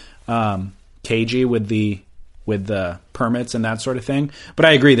bit cagey with the permits and that sort of thing. But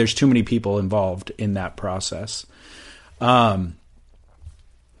I agree, there's too many people involved in that process. Do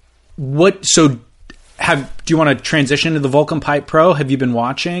you want to transition to the Vulcan Pipe Pro? Have you been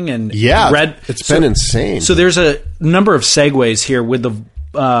watching? And yeah, it's been insane. So there's a number of segues here with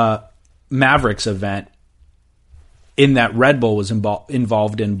the Mavericks event in that Red Bull was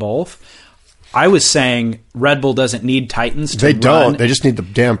involved in both. I was saying Red Bull doesn't need Titans to run. They just need the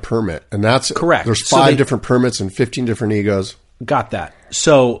damn permit. And that's correct. There's 5 different permits and 15 different egos. Got that.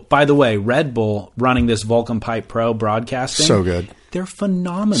 So, by the way, Red Bull running this Vulcan Pipe Pro broadcasting. So good. They're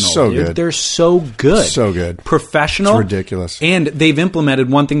phenomenal, So dude. good. They're so good. So good. Professional. It's ridiculous. And they've implemented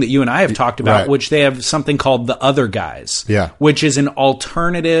one thing that you and I have talked about, Right. which they have something called The Other Guys. Yeah. Which is an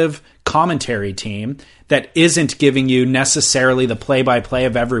alternative commentary team that isn't giving you necessarily the play-by-play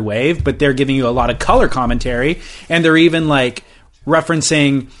of every wave, but they're giving you a lot of color commentary, and they're even like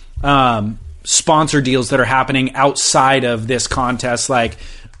referencing sponsor deals that are happening outside of this contest, like,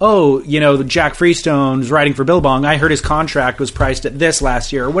 oh, you know, Jack Freestone's writing for Billabong. I heard his contract was priced at this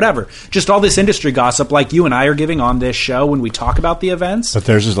last year or whatever. Just all this industry gossip like you and I are giving on this show when we talk about the events. But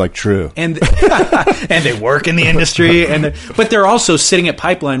theirs is like true. And and they work in the industry, but they're also sitting at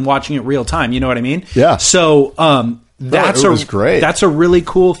Pipeline watching it real time. You know what I mean? Yeah. So it was great. That's a really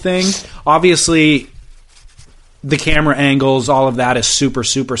cool thing. Obviously, the camera angles, all of that is super,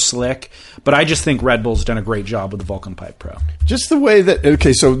 super slick. But I just think Red Bull's done a great job with the Vulcan Pipe Pro. Just the way that,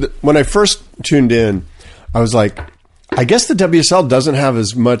 okay, so when I first tuned in, I was like, I guess the WSL doesn't have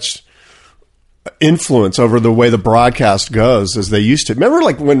as much influence over the way the broadcast goes as they used to. Remember,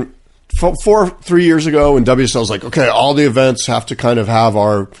 like, when 3 years ago, when WSL was like, okay, all the events have to kind of have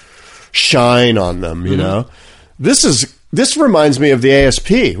our shine on them, you know? This reminds me of the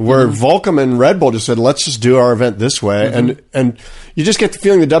ASP, where Volcom and Red Bull just said, let's just do our event this way. And you just get the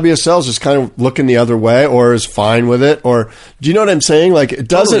feeling the WSL is just kind of looking the other way, or is fine with it. Or, do you know what I'm saying? Like, it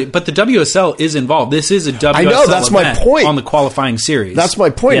doesn't... Totally. But the WSL is involved. This is a WSL I know, that's my event point. on the qualifying series. That's my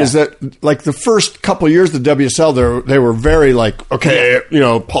point, is that, like, the first couple of years of the WSL, they were very like, okay, you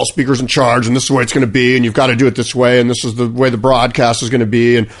know, Paul Speaker's in charge, and this is the way it's going to be, and you've got to do it this way, and this is the way the broadcast is going to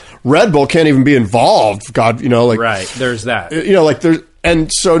be, and Red Bull can't even be involved. God, you know, like... Right, there's that. You know, like, there's...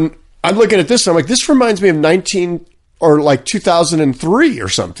 And so I'm looking at this, and I'm like, this reminds me of 2003 or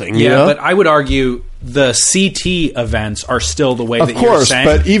something. Yeah, you know? but I would argue the CT events are still the way Of that course, you're saying.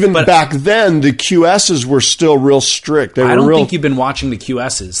 but even back then, the QSs were still real strict. They were I don't real... think you've been watching the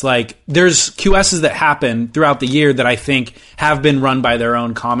QSs. Like, there's QSs that happen throughout the year that I think have been run by their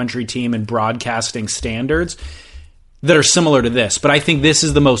own commentary team and broadcasting standards that are similar to this. But I think this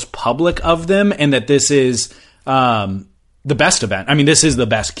is the most public of them, and that this is the best event. I mean, this is the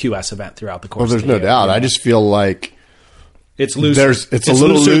best QS event throughout the course. Well, there's of the no year. doubt. I just feel like it's looser. It's a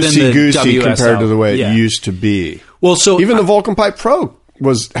little looser than the loosey-goosey WSL. compared to the way Yeah. it used to be. Well, so Even the Vulcan Pipe Pro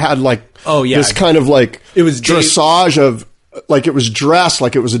had like this kind of like It was dressage of, like, it was dressed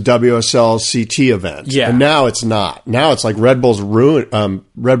like it was a WSL CT event. Yeah. And now it's not. Now it's like Red Bull's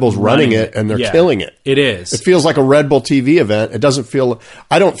running it, and they're killing it. It is. It feels like a Red Bull TV event. It doesn't feel...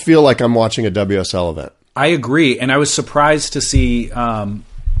 I don't feel like I'm watching a WSL event. I agree, and I was surprised to see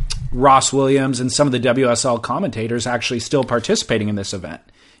Ross Williams and some of the WSL commentators actually still participating in this event.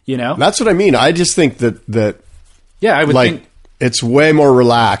 You know, That's what I mean. I just think that yeah, I would like think it's way more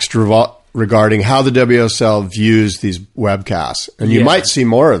relaxed regarding how the WSL views these webcasts, and you Yeah. might see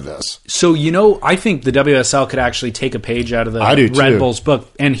more of this. so. You know, I think the WSL could actually take a page out of the I do, Red too. Bull's book.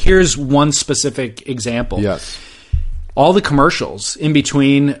 And here's one specific example. Yes. All the commercials in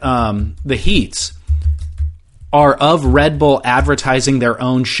between the heats are of Red Bull advertising their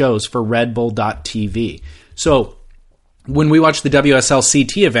own shows for redbull.tv. So when we watch the WSL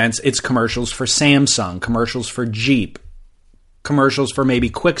CT events, it's commercials for Samsung, commercials for Jeep, commercials for maybe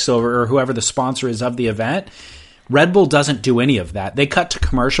Quicksilver or whoever the sponsor is of the event. Red Bull doesn't do any of that. They cut to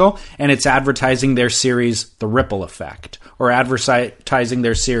commercial, and it's advertising their series The Ripple Effect, or advertising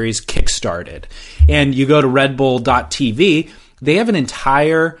their series Kickstarted. And you go to redbull.tv, they have an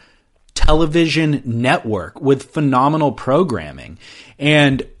entire television network with phenomenal programming.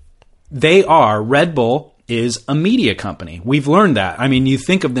 And Red Bull is a media company. We've learned that. I mean, you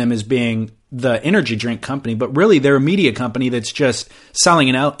think of them as being the energy drink company, but really they're a media company that's just selling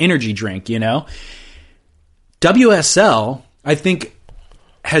an energy drink, you know? WSL, I think,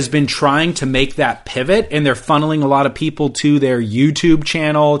 has been trying to make that pivot, and they're funneling a lot of people to their YouTube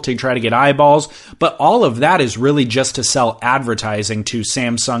channel to try to get eyeballs. But all of that is really just to sell advertising to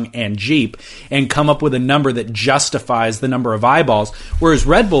Samsung and Jeep and come up with a number that justifies the number of eyeballs. Whereas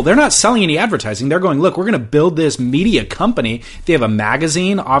Red Bull, they're not selling any advertising. They're going, look, we're going to build this media company. They have a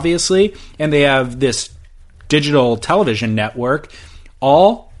magazine, obviously, and they have this digital television network,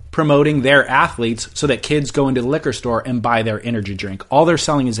 all promoting their athletes so that kids go into the liquor store and buy their energy drink. All they're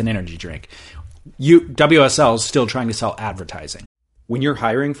selling is an energy drink. WSL is still trying to sell advertising. When you're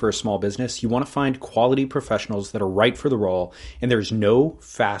hiring for a small business, you want to find quality professionals that are right for the role, and there's no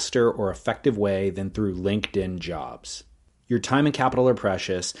faster or effective way than through LinkedIn Jobs. Your time and capital are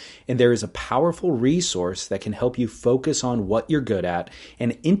precious, and there is a powerful resource that can help you focus on what you're good at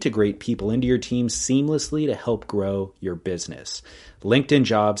and integrate people into your team seamlessly to help grow your business. LinkedIn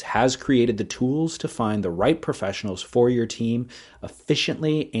Jobs has created the tools to find the right professionals for your team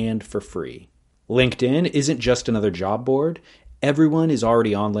efficiently and for free. LinkedIn isn't just another job board. Everyone is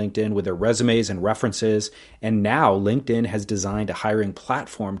already on LinkedIn with their resumes and references, and now LinkedIn has designed a hiring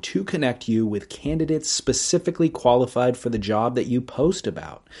platform to connect you with candidates specifically qualified for the job that you post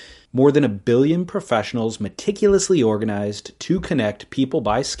about. More than 1 billion professionals meticulously organized to connect people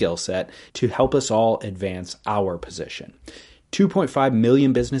by skill set to help us all advance our position. 2.5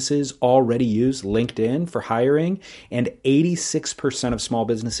 million businesses already use LinkedIn for hiring, and 86% of small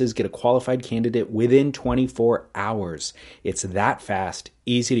businesses get a qualified candidate within 24 hours. It's that fast,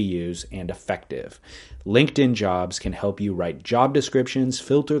 easy to use, and effective. LinkedIn Jobs can help you write job descriptions,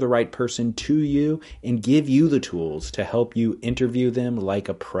 filter the right person to you, and give you the tools to help you interview them like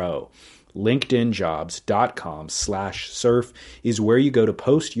a pro. LinkedInjobs.com/surf is where you go to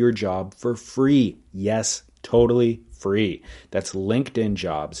post your job for free. Yes, totally free. That's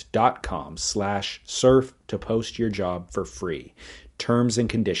LinkedInjobs.com/surf to post your job for free. Terms and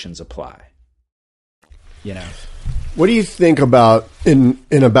conditions apply. You know, what do you think about in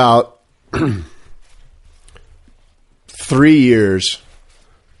about 3 years,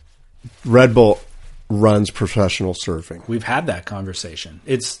 Red Bull runs professional surfing? We've had that conversation.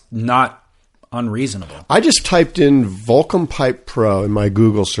 It's not unreasonable. I just typed in Volcom Pipe Pro in my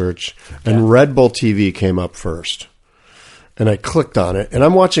Google search, and Red Bull TV came up first. And I clicked on it, and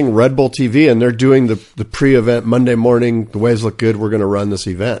I'm watching Red Bull TV, and they're doing the pre-event Monday morning. The waves look good. We're going to run this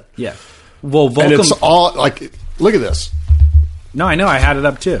event. Yeah. Well, Volcom, and it's all like, look at this. No, I know. I had it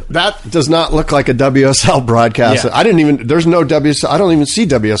up too. That does not look like a WSL broadcast. Yeah. I didn't even. There's no WSL. I don't even see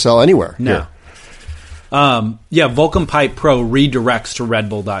WSL anywhere. No. Here. Volcom Pipe Pro redirects to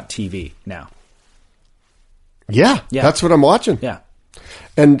redbull.tv now. Yeah, that's what I'm watching. Yeah.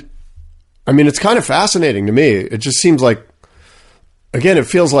 And I mean, it's kind of fascinating to me. It just seems like, again, it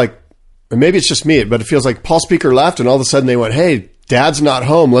feels like, and maybe it's just me, but it feels like Paul Speaker left and all of a sudden they went, hey, Dad's not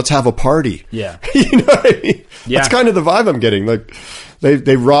home. Let's have a party. Yeah. You know what I mean? Yeah. That's kind of the vibe I'm getting. Like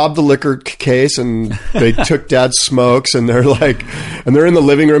they robbed the liquor case and they took Dad's smokes and they're like, and they're in the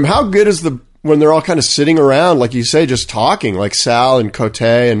living room. How good is when they're all kind of sitting around, like you say, just talking, like Sal and Cote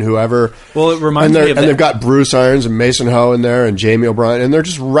and whoever. Well, it reminds me of and they've got Bruce Irons and Mason Ho in there and Jamie O'Brien, and they're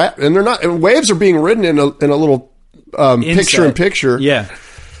just and they're not. And waves are being ridden in a little picture in picture. Yeah.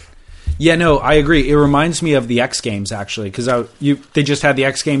 Yeah, no, I agree. It reminds me of the X Games, actually, because they just had the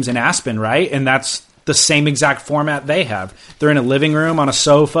X Games in Aspen, right? And that's the same exact format they have. They're in a living room on a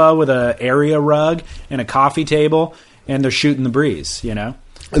sofa with an area rug and a coffee table, and they're shooting the breeze, you know?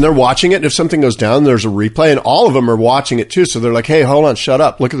 And they're watching it, and if something goes down, there's a replay, and all of them are watching it too. So they're like, hey, hold on, shut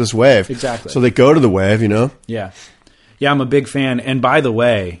up. Look at this wave. Exactly. So they go to the wave, you know? Yeah. Yeah, I'm a big fan. And by the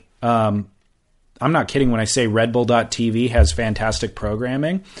way, I'm not kidding when I say redbull.tv has fantastic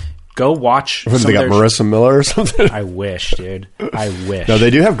programming. Go watch. They got Marissa Miller or something? I wish, dude. I wish. No,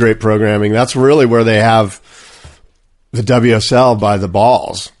 they do have great programming. That's really where they have the WSL by the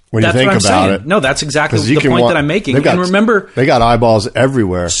balls. When you think about it. No, that's exactly the point that I'm making. And remember, they got eyeballs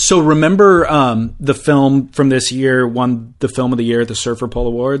everywhere. So remember the film from this year won the film of the year at the Surfer Poll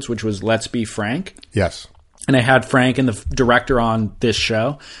Awards, which was Let's Be Frank? Yes. And I had Frank and the director on this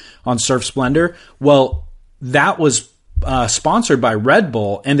show, on Surf Splendor. Well, that was sponsored by Red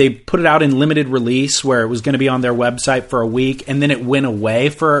Bull, and they put it out in limited release where it was going to be on their website for a week, and then it went away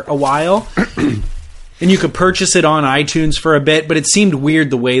for a while. And you could purchase it on iTunes for a bit, but it seemed weird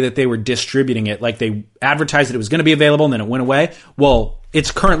the way that they were distributing it. Like they advertised that it was going to be available and then it went away. Well,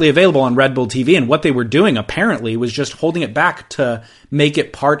 it's currently available on Red Bull TV. And what they were doing apparently was just holding it back to make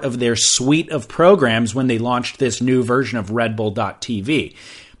it part of their suite of programs when they launched this new version of redbull.tv.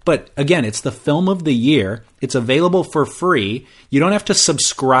 But again, it's the film of the year. It's available for free. You don't have to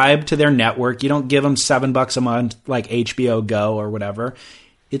subscribe to their network. You don't give them $7 a month like HBO Go or whatever.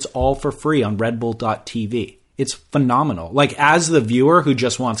 It's all for free on redbull.tv. It's phenomenal. Like, as the viewer who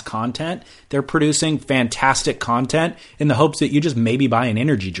just wants content, they're producing fantastic content in the hopes that you just maybe buy an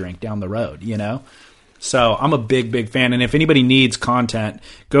energy drink down the road, you know? So I'm a big, big fan. And if anybody needs content,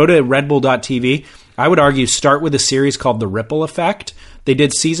 go to redbull.tv. I would argue start with a series called The Ripple Effect. They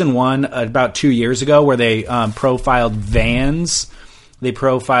did season 1 about 2 years ago where they profiled Vans. They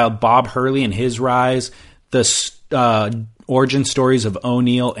profiled Bob Hurley and his rise. The origin stories of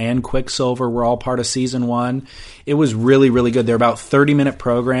O'Neill and Quicksilver were all part of season 1. It was really, really good. They're about 30-minute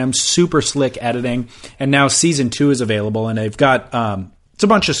programs, super slick editing. And now season 2 is available, and they've got It's a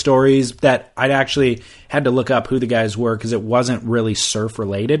bunch of stories that I'd actually had to look up who the guys were because it wasn't really surf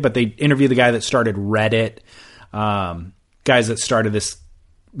related, but they interviewed the guy that started Reddit, guys that started this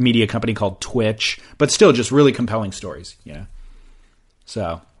media company called Twitch, but still just really compelling stories, you know?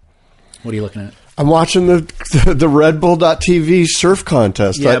 So what are you looking at? I'm watching the Red Bull.tv surf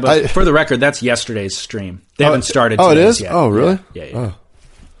contest. Yeah, but for the record, that's yesterday's stream. They haven't started Oh, it today's is? yet. Oh, really? Yeah. Oh.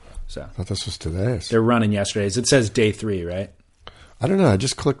 So I thought this was today's. they're running yesterday's. It says day 3, right? I don't know. I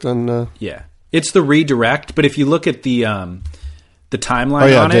just clicked on... Yeah. It's the redirect, but if you look at the timeline Oh,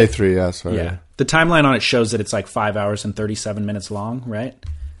 yeah, on day it... 3, yeah, sorry. Yeah. The timeline on it shows that it's like 5 hours and 37 minutes long, right?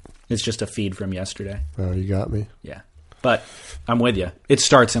 It's just a feed from yesterday. Oh, you got me. Yeah. But I'm with you. It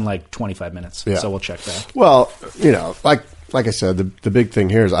starts in like 25 minutes, Yeah. so we'll check that. Well, you know, like I said, the big thing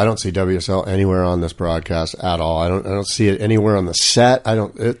here is I don't see WSL anywhere on this broadcast at all. I don't see it anywhere on the set.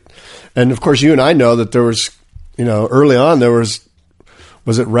 And of course, you and I know that there was, you know, early on there was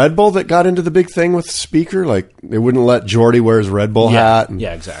it Red Bull that got into the big thing with the speaker? Like they wouldn't let Jordy wear his Red Bull hat.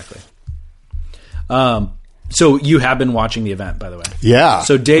 Yeah, exactly. So you have been watching the event, by the way. Yeah.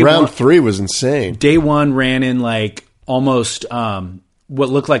 So round 3 was insane. Day 1 ran in like almost what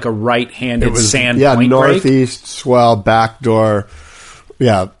looked like a right-handed sand point break. Northeast swell, backdoor.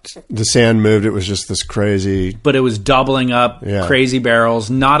 Yeah, the sand moved. It was just this crazy. But it was doubling up, Yeah. crazy barrels.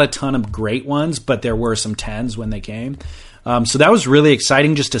 Not a ton of great ones, but there were some 10s when they came. So that was really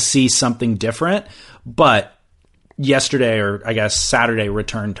exciting just to see something different. But yesterday, or I guess Saturday,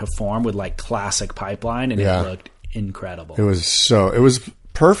 returned to form with like classic pipeline, and Yeah. it looked incredible. It was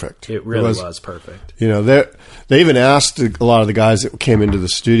perfect. It really was perfect. You know, they even asked a lot of the guys that came into the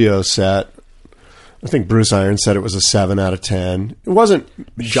studio set. I think Bruce Irons said it was a 7 out of 10. It wasn't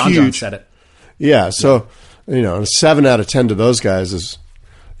John huge. said it. Yeah, so you know, a 7 out of 10 to those guys is,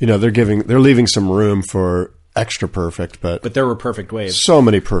 you know, they're leaving some room for extra perfect, but But there were perfect waves. so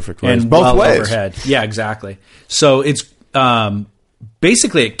many perfect waves, And both well ways. overhead. Yeah, exactly. So it's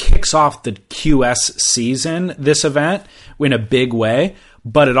basically it kicks off the QS season, this event, in a big way,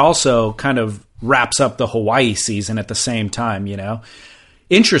 but it also kind of wraps up the Hawaii season at the same time, you know?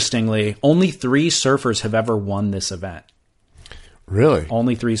 Interestingly, only 3 surfers have ever won this event. Really?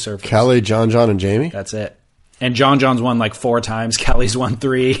 Only 3 surfers. Kelly, John, and Jamie? That's it. And John's won like 4 times. Kelly's won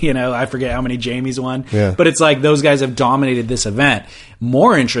 3. You know, I forget how many Jamie's won. Yeah. But it's like those guys have dominated this event.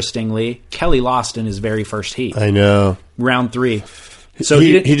 More interestingly, Kelly lost in his very first heat, I know. round 3. So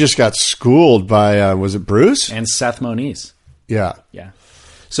he just got schooled by, was it Bruce? and Seth Moniz. Yeah. Yeah.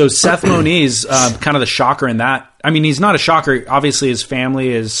 So Seth Moniz, kind of the shocker in that. I mean, he's not a shocker. Obviously, his family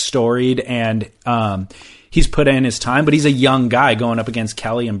is storied, and he's put in his time. But he's a young guy going up against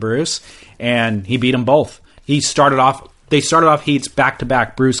Kelly and Bruce, and he beat them both. They started off heats back to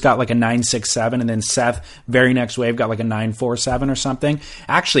back. Bruce got like a 9.67, and then Seth, very next wave, got like a 9.47 or something.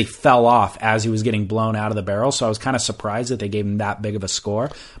 Actually fell off as he was getting blown out of the barrel, so I was kind of surprised that they gave him that big of a score.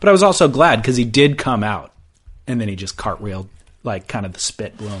 But I was also glad because he did come out, and then he just cartwheeled, like kind of the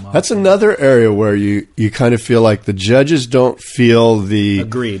spit blew him off. That's another area where you kind of feel like the judges don't feel the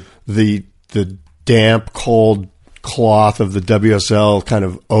Agreed. the damp, cold cloth of the WSL kind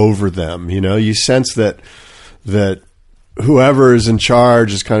of over them. You know, you sense that whoever is in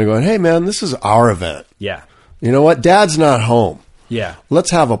charge is kind of going, "Hey, man, this is our event. Yeah. You know what? Dad's not home. Yeah. Let's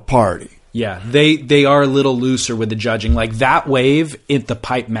have a party." Yeah, they are a little looser with the judging. Like that wave at the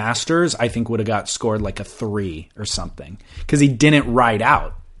Pipe Masters, I think would have got scored like a 3 or something because he didn't ride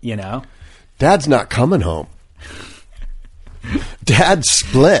out. You know, Dad's not coming home. Dad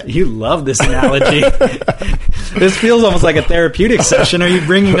split. you love this analogy. This feels almost like a therapeutic session. Are you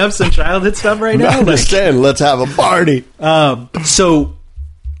bringing up some childhood stuff right now? I'm just saying, let's have a party. So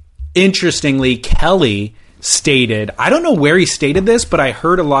interestingly, Kelly stated, I don't know where he stated this, but I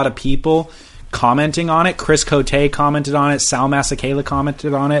heard a lot of people commenting on it. Chris Cote commented on it. Sal Masekela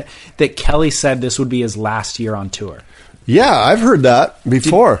commented on it, that Kelly said this would be his last year on tour. Yeah, I've heard that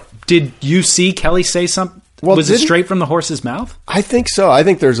before. Did you see Kelly say something? Well, was it straight from the horse's mouth? I think so. I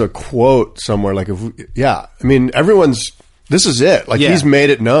think there's a quote somewhere. Like, I mean, this is it. Like, Yeah. he's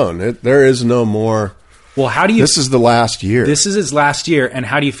made it known. There is no more. Well, how do you... This is the last year. This is his last year, and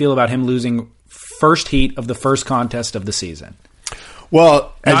how do you feel about him losing first heat of the first contest of the season?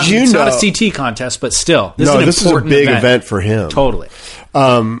 Well, as you it's know, not a CT contest, but still, this this is an important is a big event for him. Totally.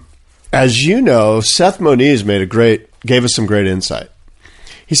 As you know, Seth Moniz gave us some great insight.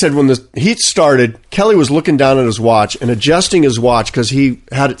 He said when the heat started, Kelly was looking down at his watch and adjusting his watch because he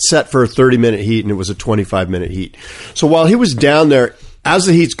had it set for a 30-minute heat and it was a 25-minute heat. So while he was down there, as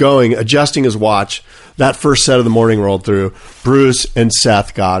the heat's going, adjusting his watch, that first set of the morning rolled through. Bruce and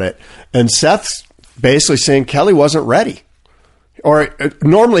Seth got it. And Seth's basically saying Kelly wasn't ready. Or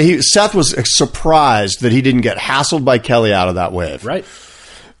normally, Seth was surprised that he didn't get hassled by Kelly out of that wave. Right.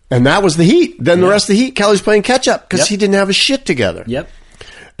 And that was the heat. Then the rest of the heat, Kelly's playing catch up because he didn't have his shit together. Yep.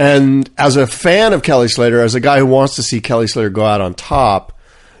 And as a fan of Kelly Slater, as a guy who wants to see Kelly Slater go out on top,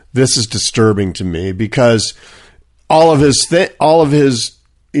 this is disturbing to me because all of his,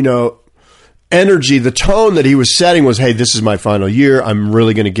 energy, the tone that he was setting was, hey, this is my final year. I'm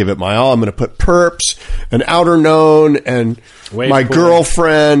really going to give it my all. I'm going to put Perps and Outer Known and my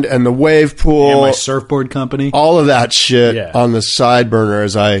girlfriend and the wave pool. And my surfboard company. All of that shit on the side burner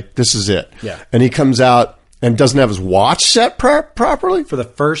this is it. Yeah. And he comes out and doesn't have his watch set properly. For the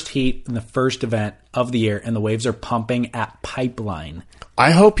first heat in the first event of the year, and the waves are pumping at Pipeline.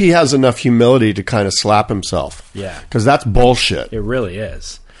 I hope he has enough humility to kind of slap himself. Yeah. Because that's bullshit. It really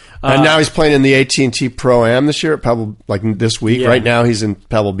is. And now he's playing in the AT&T Pro-Am this year at Pebble, like this week. Yeah. Right now he's in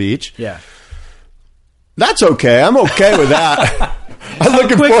Pebble Beach. Yeah. That's okay. I'm okay with that. How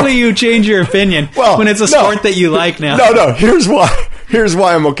quickly you change your opinion when it's a sport that you like now. No. Here's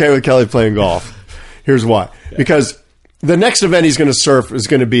why I'm okay with Kelly playing golf. Here's why. Yeah. Because the next event he's going to surf is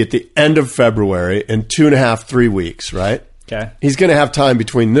going to be at the end of February in 2.5, 3 weeks, right? Okay. He's going to have time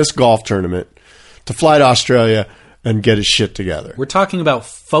between this golf tournament to fly to Australia and get his shit together. We're talking about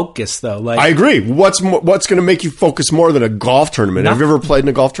focus, though. Like, I agree. What's going to make you focus more than a golf tournament? Have you ever played in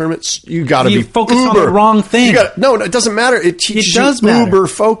a golf tournament? You got to be focus on the wrong thing. No, it doesn't matter. It teaches you uber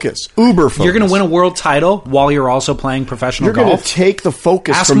focus. Uber focus. You're going to win a world title while you're also playing professional golf. You're going to take the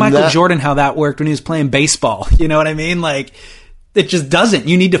focus Ask from Michael Jordan how that worked when he was playing baseball. You know what I mean? Like, it just doesn't.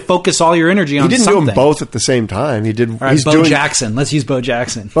 You need to focus all your energy on something. He didn't do them both at the same time. He did. All right, Bo Jackson. Let's use Bo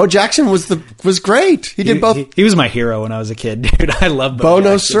Jackson. Bo Jackson was great. He did both. He was my hero when I was a kid, dude. I love Bo Bo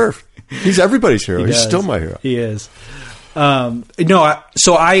Jackson. knows surf. He's everybody's hero. He's still my hero. He is. I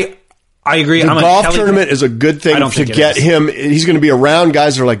agree. The golf tournament is a good thing to get him. He's going to be around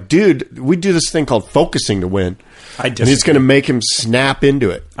guys that are like, dude, we do this thing called focusing to win. And it's going to make him snap into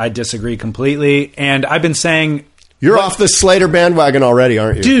it. I disagree completely. And I've been saying... You're off the Slater bandwagon already,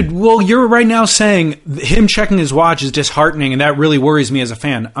 aren't you? Dude, well, you're right now saying him checking his watch is disheartening, and that really worries me as a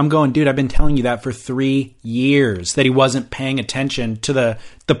fan. I'm going, dude, I've been telling you that for 3 years, that he wasn't paying attention to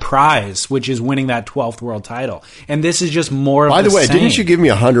the prize, which is winning that 12th world title. And this is just more of the same. By the way, didn't you give me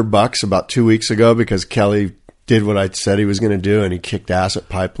 $100 about 2 weeks ago because Kelly did what I said he was going to do, and he kicked ass at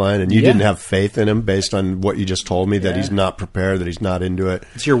Pipeline, and you didn't have faith in him based on what you just told me, that he's not prepared, that he's not into it.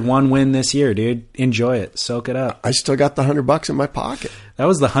 It's your one win this year, dude. Enjoy it. Soak it up. I still got the $100 in my pocket. That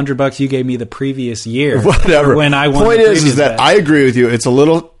was the $100 you gave me the previous year. Whatever. When I won. Point is that I agree with you.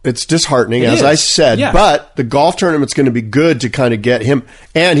 It's disheartening, as I said, but the golf tournament's going to be good to kind of get him,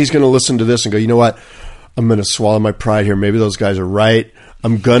 and he's going to listen to this and go, you know what? I'm going to swallow my pride here. Maybe those guys are right.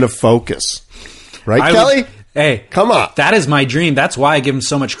 I'm going to focus. Right, Kelly? Hey, come on. That is my dream. That's why I give him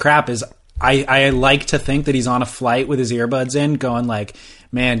so much crap is I like to think that he's on a flight with his earbuds in going like,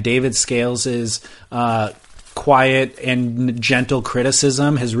 man, David Scales' quiet and gentle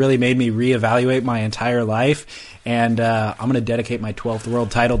criticism has really made me reevaluate my entire life. And I'm going to dedicate my 12th world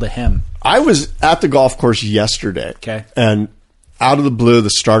title to him. I was at the golf course yesterday. Okay. And out of the blue, the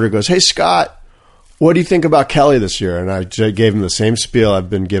starter goes, hey, Scott, what do you think about Kelly this year? And I gave him the same spiel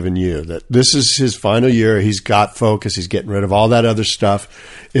I've been giving you, that this is his final year. He's got focus. He's getting rid of all that other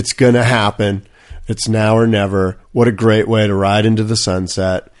stuff. It's going to happen. It's now or never. What a great way to ride into the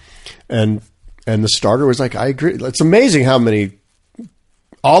sunset. And the starter was like, I agree. It's amazing how many,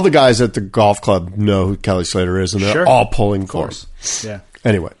 all the guys at the golf club know who Kelly Slater is, and they're all pulling for him. Yeah.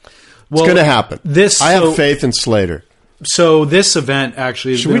 Anyway, it's going to happen. I have faith in Slater. So this event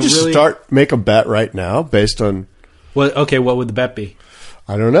actually is Should we just make a bet right now based on... What would the bet be?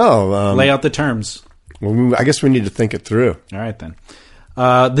 I don't know. Lay out the terms. Well, I guess we need to think it through. All right, then.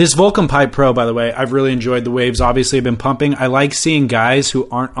 This Vulcan Pipe Pro, by the way, I've really enjoyed the waves. Obviously, have been pumping. I like seeing guys who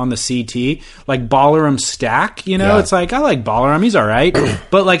aren't on the CT, like Balaram Stack. It's like, I like Balaram. He's all right.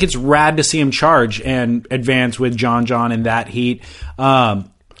 But like, it's rad to see him charge and advance with John in that heat.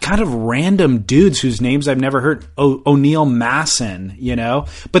 Kind of random dudes whose names I've never heard. O'Neill Masson,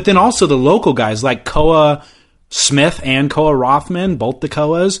 But then also the local guys like Koa Smith and Koa Rothman, both the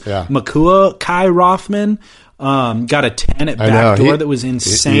Koas. Yeah. Makua Kai Rothman. Got a 10 at backdoor that was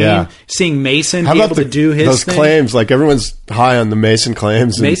insane. Yeah. Seeing Mason be able to do his thing. Claims? Like, everyone's high on the Mason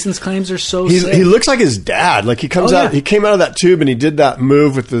claims. Mason's claims are so sick. He looks like his dad. Like, he comes out. He came out of that tube and he did that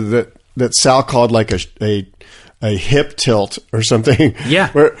move with that Sal called like a hip tilt or something.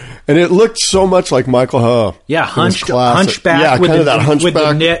 Yeah. And it looked so much like Michael Ho. Yeah, hunchback. Yeah, kind of that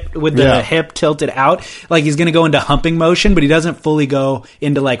hunchback. With the hip tilted out. Like he's going to go into humping motion, but he doesn't fully go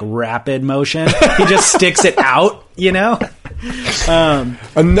into like rapid motion. He just sticks it out,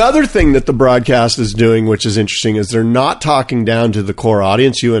 Another thing that the broadcast is doing, which is interesting, is they're not talking down to the core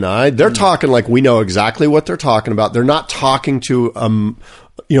audience, you and I. They're talking like we know exactly what they're talking about. They're not talking to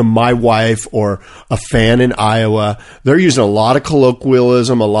my wife or a fan in Iowa. They're using a lot of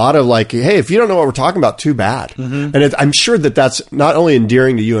colloquialism, a lot of like, hey, if you don't know what we're talking about, too bad. And I'm sure that that's not only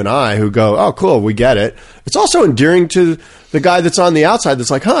endearing to you and I who go, oh, cool, we get it. It's also endearing to the guy that's on the outside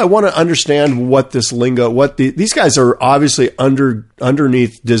that's like, I want to understand what this lingo, these guys are obviously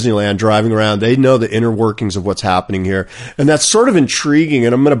underneath Disneyland driving around. They know the inner workings of what's happening here. And that's sort of intriguing.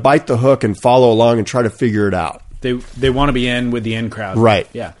 And I'm going to bite the hook and follow along and try to figure it out. They want to be in with the in crowd. Right.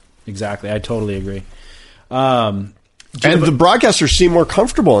 Yeah, exactly. I totally agree. And the broadcasters seem more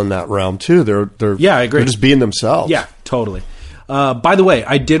comfortable in that realm too. They're I agree. They're just being themselves. Yeah, totally. By the way,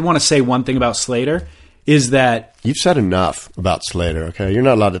 I did want to say one thing about Slater is that you've said enough about Slater. Okay, you're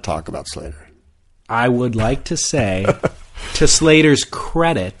not allowed to talk about Slater. I would like to say, to Slater's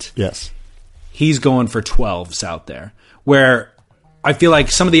credit, yes, he's going for 12s out there, where I feel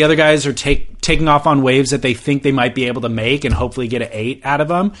like some of the other guys are taking off on waves that they think they might be able to make and hopefully get an 8 out of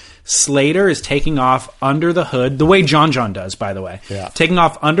them. Slater is taking off under the hood, the way John does, by the way. Yeah. Taking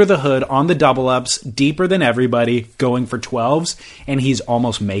off under the hood on the double-ups, deeper than everybody, going for 12s, and he's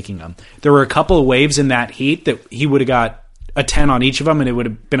almost making them. There were a couple of waves in that heat that he would have got a 10 on each of them, and it would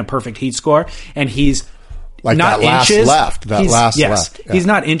have been a perfect heat score, and he's like not that last inches. Left. That last left. Yeah. He's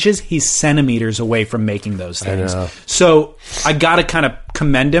not inches. He's centimeters away from making those things. I know. So I got to kind of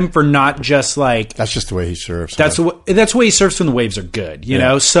commend him for not just like... That's just the way he surfs. That's the way he surfs when the waves are good, you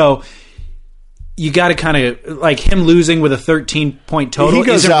know? So you got to kind of... Like him losing with a 13-point total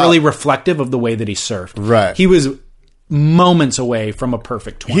isn't really reflective of the way that he surfed. Right. He was moments away from a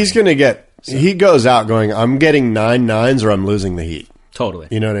perfect 20. He's going to get... So. He goes out going, I'm getting 9 9s or I'm losing the heat. Totally.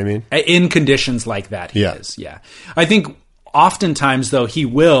 You know what I mean? In conditions like that, he is. Yeah. I think oftentimes, though, he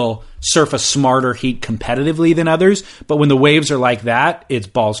will surf a smarter heat competitively than others. But when the waves are like that, it's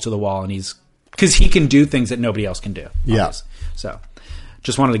balls to the wall. And because he can do things that nobody else can do. Yeah. So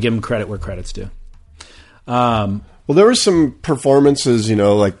just wanted to give him credit where credit's due. Well, there were some performances,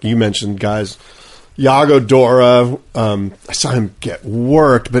 like you mentioned, guys. Yago Dora, I saw him get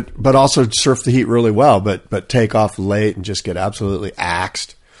worked, but also surf the heat really well, but take off late and just get absolutely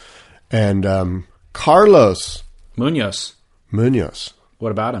axed. And Carlos Munoz.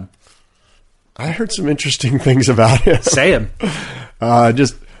 What about him? I heard some interesting things about him. Say him. I'll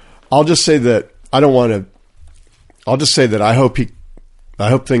just say that I don't want to. I'll just say that I hope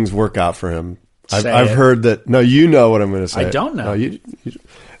things work out for him. I've heard that. No, you know what I'm going to say. I don't know. No,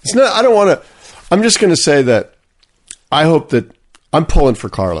 it's not. I don't want to. I'm just going to say that I hope that I'm pulling for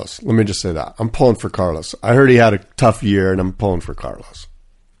Carlos. Let me just say that. I'm pulling for Carlos. I heard he had a tough year, and I'm pulling for Carlos.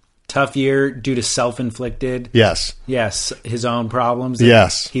 Tough year due to self-inflicted? Yes. Yes. His own problems?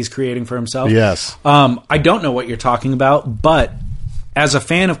 Yes. He's creating for himself? Yes. I don't know what you're talking about, but as a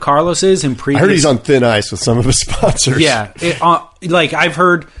fan of Carlos's in previous... I heard he's on thin ice with some of his sponsors. Yeah. I've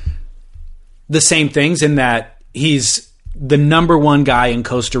heard the same things in that he's the number one guy in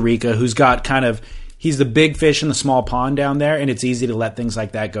Costa Rica who's got he's the big fish in the small pond down there, and it's easy to let things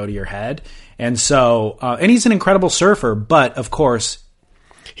like that go to your head. And so, and he's an incredible surfer, but of course...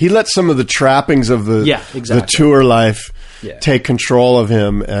 He let some of the trappings of the tour life take control of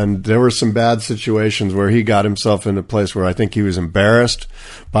him, and there were some bad situations where he got himself in a place where I think he was embarrassed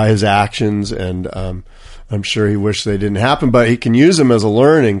by his actions, and I'm sure he wished they didn't happen, but he can use them as a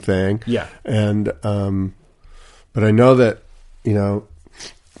learning thing. Yeah. And... but I know that,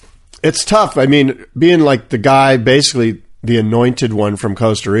 it's tough. I mean, being like the guy, basically the anointed one from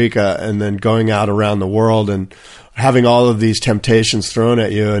Costa Rica, and then going out around the world and having all of these temptations thrown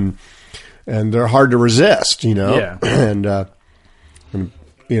at you, and they're hard to resist, Yeah. And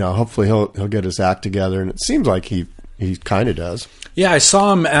hopefully he'll get his act together, and it seems like he kind of does. Yeah, I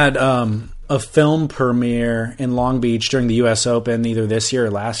saw him at a film premiere in Long Beach during the U.S. Open either this year or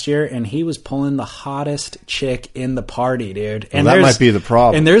last year, and he was pulling the hottest chick in the party, dude. And that might be the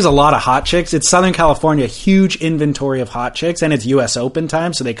problem. And there's a lot of hot chicks. It's Southern California, huge inventory of hot chicks, and it's U.S. Open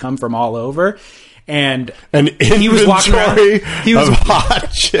time, so they come from all over. And he was walking around. He was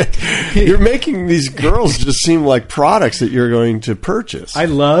hot chick. You're making these girls just seem like products that you're going to purchase. I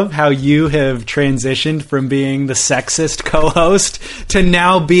love how you have transitioned from being the sexist co-host to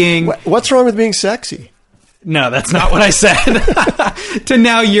now being... What's wrong with being sexy? No, that's not what I said. To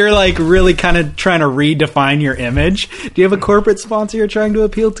now you're like really kind of trying to redefine your image. Do you have a corporate sponsor you're trying to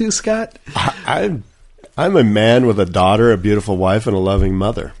appeal to, Scott? I'm a man with a daughter, a beautiful wife, and a loving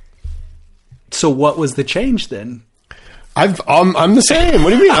mother. So what was the change then? I'm the same.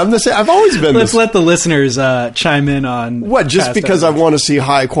 What do you mean? I'm the same. I've always been. Let's let the listeners chime in on what. Just because I want to see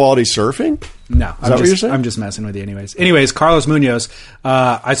high quality surfing? No, is that what you're saying? I'm just messing with you, anyways. Carlos Munoz,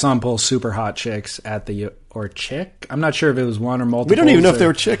 I saw him pull super hot chicks at the chick. I'm not sure if it was one or multiple. We don't even know if they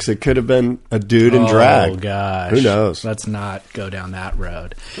were chicks. It could have been a dude in drag. Oh gosh, who knows? Let's not go down that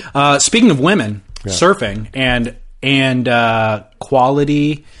road. Speaking of women surfing and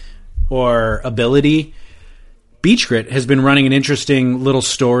quality or ability. Beach Grit has been running an interesting little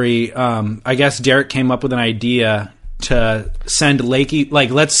story. I guess Derek came up with an idea to send Lakey,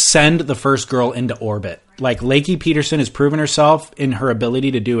 let's send the first girl into orbit. Like, Lakey Peterson has proven herself in her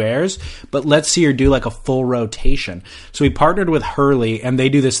ability to do airs, but let's see her do like a full rotation. So he partnered with Hurley, and they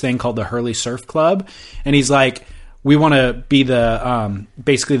do this thing called the Hurley Surf Club. And he's like, we want to be the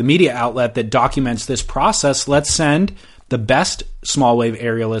basically the media outlet that documents this process. Let's send the best small wave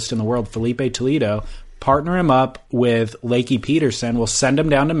aerialist in the world, Felipe Toledo, partner him up with Lakey Peterson. We'll send him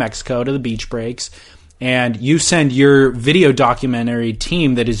down to Mexico to the beach breaks, and you send your video documentary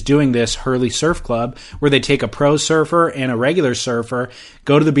team that is doing this Hurley Surf Club, where they take a pro surfer and a regular surfer,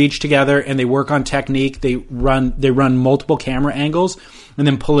 go to the beach together, and they work on technique. They run multiple camera angles, and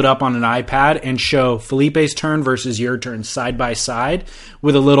then pull it up on an iPad and show Felipe's turn versus your turn side by side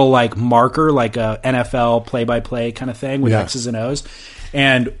with a little like marker, like a NFL play-by-play kind of thing with X's and O's.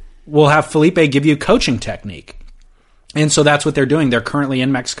 And we'll have Felipe give you coaching technique. And so that's what they're doing. They're currently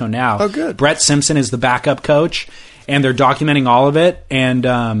in Mexico now. Oh, good. Brett Simpson is the backup coach, and they're documenting all of it.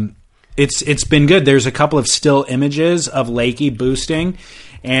 And it's been good. There's a couple of still images of Lakey boosting.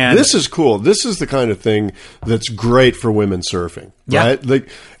 And this is cool. This is the kind of thing that's great for women surfing, right? Yeah.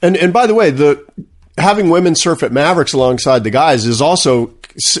 And by the way, having women surf at Mavericks alongside the guys is also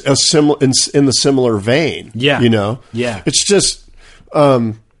in the similar vein. Yeah. You know? Yeah. It's just,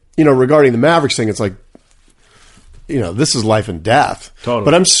 regarding the Mavericks thing, it's like, this is life and death. Totally.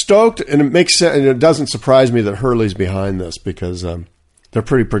 But I'm stoked, and it makes sense, and it doesn't surprise me that Hurley's behind this, because they're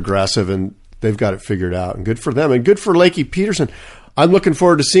pretty progressive and they've got it figured out, and good for them, and good for Lakey Peterson. I'm looking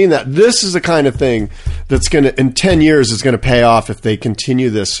forward to seeing that. This is the kind of thing that's going to, in 10 years, is going to pay off if they continue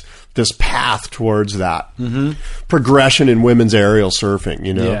this path towards that progression in women's aerial surfing,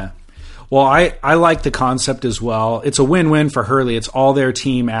 Yeah. Well, I like the concept as well. It's a win-win for Hurley. It's all their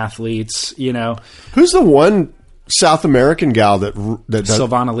team athletes, Who's the one South American gal that does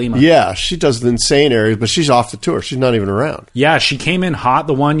Silvana Lima? Yeah, she does the insane areas, but she's off the tour. She's not even around. Yeah, she came in hot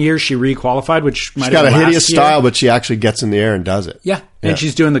the one year she requalified, which might she's got have a been hideous last year. style, but she actually gets in the air and does it. Yeah. And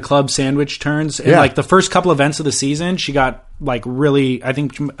she's doing the club sandwich turns. And like the first couple events of the season, she got like really, I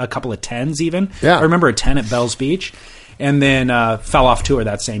think a couple of 10s even. Yeah. I remember a 10 at Bells Beach. And then fell off tour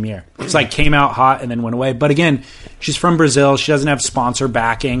that same year. It's like came out hot and then went away. But again, she's from Brazil. She doesn't have sponsor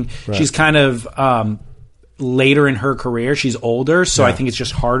backing. Right. She's kind of later in her career. She's older, so I think it's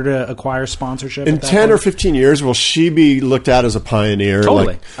just harder to acquire sponsorship. In 10 or 15 years, will she be looked at as a pioneer?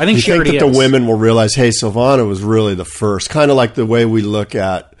 Totally. I think she already that is. The women will realize, hey, Silvana was really the first. Kind of like the way we look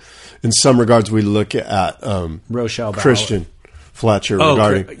at, in some regards, we look at Rochelle Bauer. Christian Fletcher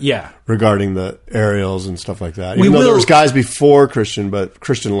regarding the aerials and stuff like that. Even though there was guys before Christian, but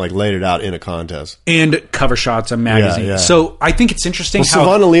Christian laid it out in a contest. And cover shots, a magazine. Yeah. So I think it's interesting how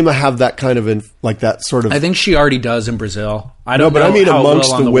Silvana Lima have that kind of that sort of. I think she already does in Brazil. I don't know. But I mean,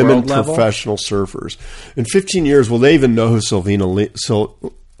 amongst the women professional surfers, in 15 years, will they even know who Silvana?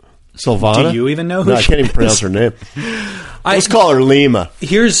 Do you even know who? No, I can't even pronounce her name. Let's call her Lima.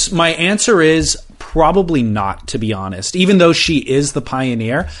 Here's my answer: is probably not, to be honest. Even though she is the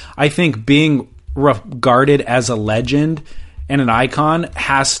pioneer, I think being regarded as a legend and an icon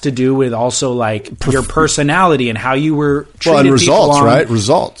has to do with also your personality and how you were treated. And results, right?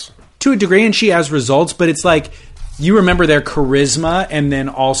 Results. To a degree, and she has results, but it's like you remember their charisma, and then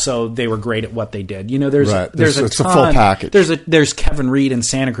also they were great at what they did. There's it's a full package. There's Kevin Reed in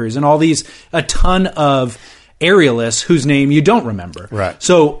Santa Cruz, and a ton of aerialists whose name you don't remember. Right.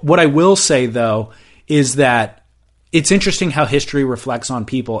 So what I will say though is that it's interesting how history reflects on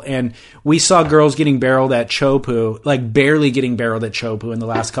people, and we saw girls getting barreled at Chopu, barely getting barreled at Chopu in the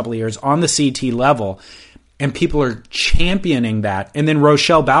last couple of years on the CT level. And people are championing that. And then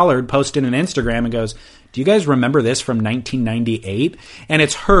Rochelle Ballard posted an Instagram and goes, do you guys remember this from 1998? And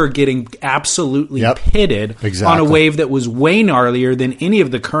it's her getting absolutely pitted on a wave that was way gnarlier than any of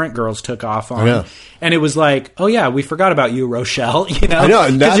the current girls took off on. And it was like, oh yeah, we forgot about you, Rochelle. I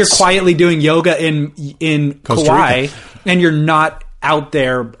know, because you're quietly doing yoga in Kauai, and you're not out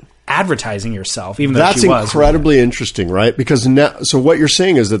there advertising yourself, even though that's she was. Incredibly interesting, right? Because now, so what you're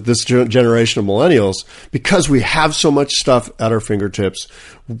saying is that this generation of millennials, because we have so much stuff at our fingertips,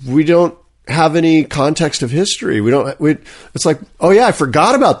 we don't have any context of history. It's like, oh yeah, I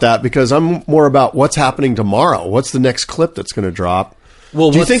forgot about that because I'm more about what's happening tomorrow. What's the next clip that's going to drop?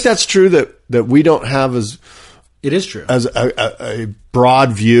 Well, do you think that's true that we don't have it is true as a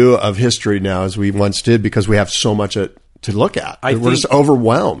broad view of history now as we once did because we have so much to look at? We're just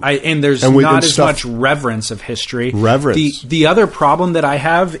overwhelmed. And there's not as much reverence of history. The other problem that I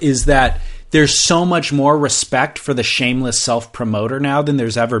have is that there's so much more respect for the shameless self-promoter now than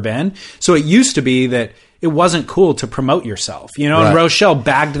there's ever been. So it used to be that it wasn't cool to promote yourself. You know, and Rochelle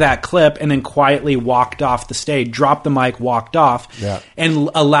bagged that clip and then quietly walked off the stage, dropped the mic, walked off, and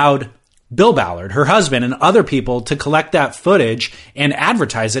allowed Bill Ballard, her husband, and other people to collect that footage and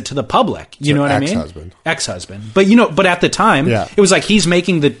advertise it to the public. You know what I mean? Ex-husband. But at the time, it was like he's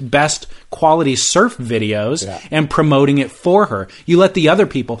making the best quality surf videos and promoting it for her. You let the other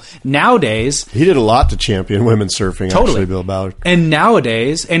people. Nowadays... He did a lot to champion women's surfing, actually, Bill Ballard. And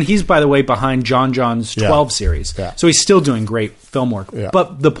nowadays, and he's, by the way, behind John's 12 series. Yeah. So he's still doing great film work. Yeah.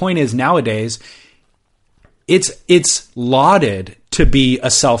 But the point is, nowadays, it's lauded to be a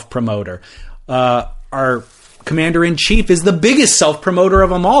self-promoter. Our commander-in-chief is the biggest self-promoter of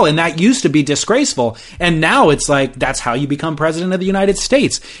them all, and that used to be disgraceful. And now it's like, that's how you become president of the United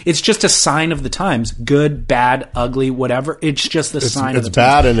States. It's just a sign of the times. Good, bad, ugly, whatever. It's just the sign of the times. It's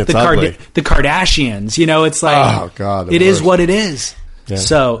bad and it's ugly. The Kardashians, it's like, oh, God, it is what it is. Yeah.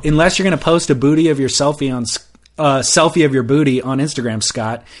 So unless you're going to post a booty of your selfie on selfie of your booty on Instagram,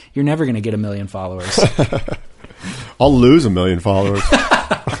 Scott, you're never going to get 1 million followers. I'll lose 1 million followers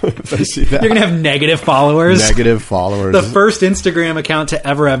if I see that. You're going to have negative followers. Negative followers. The first Instagram account to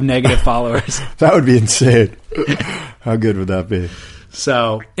ever have negative followers. That would be insane. How good would that be?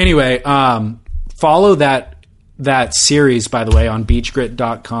 So anyway, follow that series, by the way, on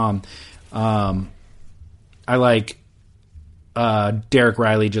beachgrit.com. I like Derek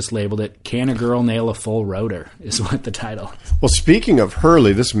Riley just labeled it, "Can a Girl Nail a Full Rotor?" is what the title. Well, speaking of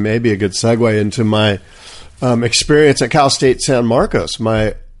Hurley, this may be a good segue into my experience at Cal State San Marcos,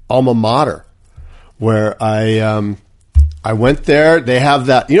 my alma mater, where I went there. They have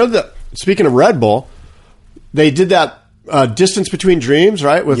that, speaking of Red Bull, they did that Distance Between Dreams,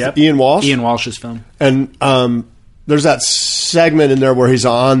 right, with Ian Walsh. Ian Walsh's film. And there's that segment in there where he's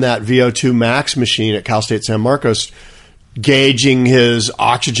on that VO2 Max machine at Cal State San Marcos, gauging his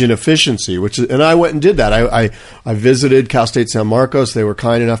oxygen efficiency, and I went and did that. I visited Cal State San Marcos. They were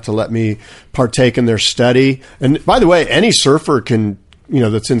kind enough to let me partake in their study. And by the way, any surfer can,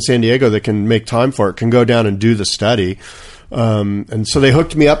 that's in San Diego that can make time for it, can go down and do the study. And so they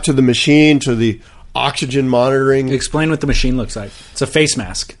hooked me up to the machine, to the oxygen monitoring. Explain what the machine looks like. It's a face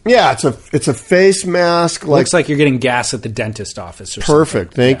mask. Yeah, it's a face mask. Looks like you're getting gas at the dentist office or something.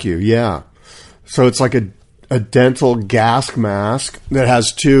 Perfect. Thank you. Yeah. So it's like a dental gas mask that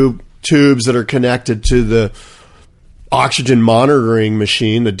has two tubes that are connected to the oxygen monitoring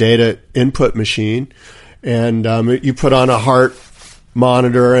machine, the data input machine. And you put on a heart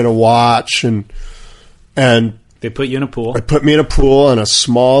monitor and a watch, and they put you in a pool. They put me in a pool on a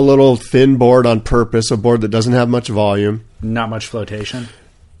small little thin board on purpose, a board that doesn't have much volume. Not much flotation.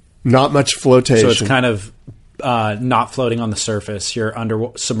 Not much flotation. So it's kind of not floating on the surface. You're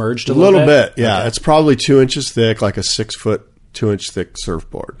submerged a little bit. Yeah, okay. It's probably 2 inches thick, like a 6 foot, 2 inch thick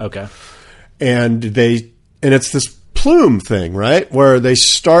surfboard. Okay. And it's this plume thing, right, where they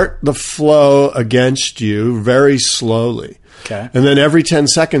start the flow against you very slowly. Okay. And then every 10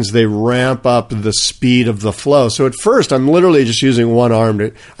 seconds they ramp up the speed of the flow. So at first I'm literally just using one arm.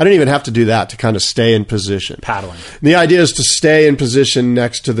 I didn't even have to do that to kind of stay in position. Paddling. And the idea is to stay in position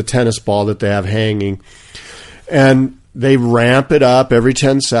next to the tennis ball that they have hanging. And they ramp it up every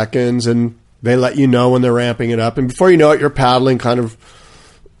 10 seconds, and they let you know when they're ramping it up. And before you know it, you're paddling kind of,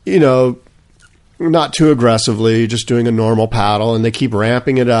 not too aggressively, just doing a normal paddle. And they keep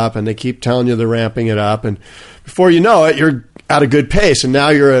ramping it up, and they keep telling you they're ramping it up. And before you know it, you're at a good pace. And now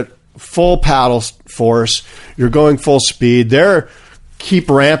you're at full paddle force. You're going full speed. They keep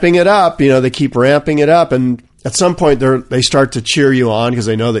ramping it up. They keep ramping it up. And at some point, they start to cheer you on because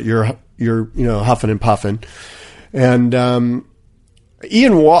they know that you're huffing and puffing. And and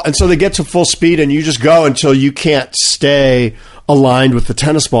so they get to full speed, and you just go until you can't stay aligned with the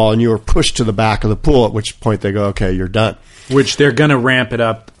tennis ball, and you are pushed to the back of the pool, at which point they go, okay, you're done. Which they're going to ramp it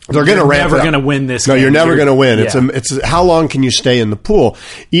up. They're going to ramp it up. You're never going to win this game. No, you're never going to win. Yeah. It's how long can you stay in the pool?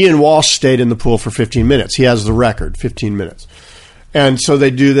 Ian Walsh stayed in the pool for 15 minutes. He has the record, 15 minutes. And so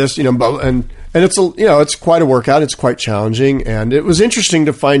they do this, and it's it's quite a workout. It's quite challenging, and it was interesting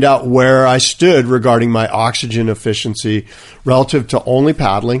to find out where I stood regarding my oxygen efficiency relative to only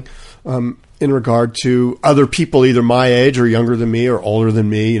paddling. in regard to other people either my age or younger than me or older than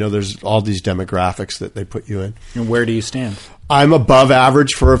me. There's all these demographics that they put you in. And where do you stand? I'm above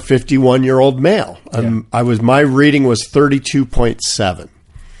average for a 51-year-old male. My reading was 32.7.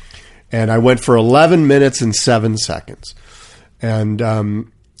 And I went for 11 minutes and 7 seconds. And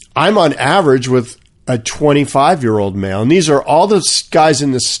I'm on average with a 25-year-old male. And these are all the guys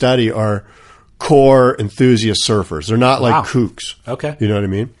in this study are core enthusiast surfers. They're not like kooks. Okay. You know what I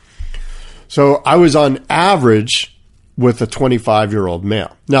mean? So I was on average with a 25-year-old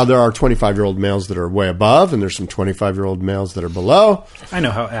male. Now, there are 25-year-old males that are way above, and there's some 25-year-old males that are below. I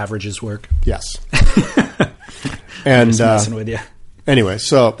know how averages work. Yes. And just messing with you. Anyway,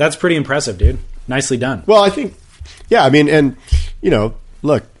 so that's pretty impressive, dude. Nicely done. Well, I think, yeah. I mean, and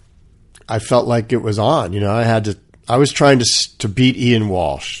look, I felt like it was on. I was trying to beat Ian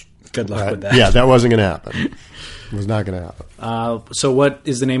Walsh. Good luck with that. Yeah, that wasn't going to happen. It was not going to happen. So what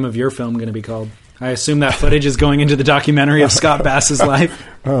is the name of your film going to be called? I assume that footage is going into the documentary of Scott Bass's life.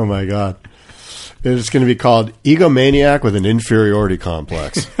 Oh, my God. It's going to be called Egomaniac with an Inferiority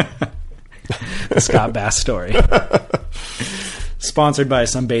Complex. The Scott Bass story. Sponsored by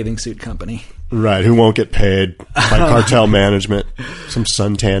some bathing suit company. Right, who won't get paid by cartel management. Some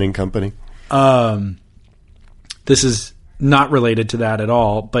sun tanning company. This is not related to that at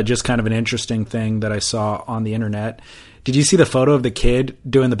all, but just kind of an interesting thing that I saw on the internet. Did you see the photo of the kid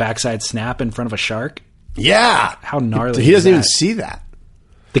doing the backside snap in front of a shark? Yeah. How gnarly He is doesn't that? even see that.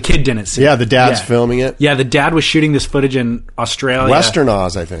 The kid didn't see it. Yeah, the dad's filming it. Yeah, the dad was shooting this footage in Australia. Western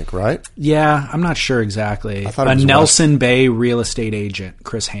Oz, I think, right? Yeah, I'm not sure exactly. I thought it was Nelson Bay real estate agent,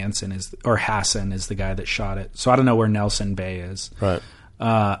 Chris Hassan is the guy that shot it. So I don't know where Nelson Bay is. Right.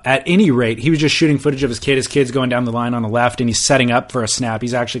 At any rate, he was just shooting footage of his kid. His kid's going down the line on the left, and he's setting up for a snap.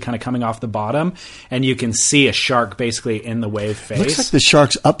 He's actually kind of coming off the bottom, and you can see a shark basically in the wave face. It looks like the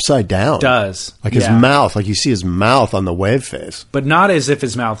shark's upside down. It does. Like his mouth, like you see his mouth on the wave face. But not as if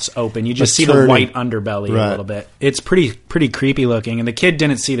his mouth's open. You just see the white underbelly a little bit. It's pretty creepy looking. And the kid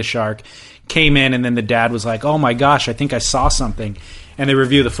didn't see the shark, came in, and then the dad was like, oh my gosh, I think I saw something. And they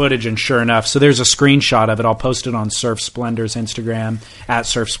review the footage, and sure enough, so there's a screenshot of it. I'll post it on Surf Splendor's Instagram, at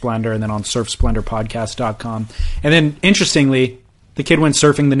Surf Splendor, and then on surfsplendorpodcast.com. And then, interestingly, the kid went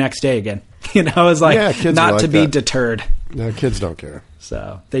surfing the next day again. It was like, not to be deterred. No, kids don't care.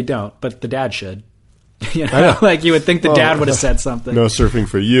 So, they don't, but the dad should. Like you would think the dad would have said something. No surfing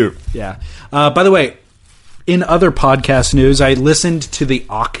for you. Yeah. By the way, in other podcast news, I listened to the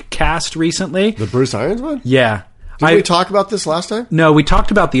Ockcast recently. The Bruce Irons one? Yeah. Did we talk about this last time? No, we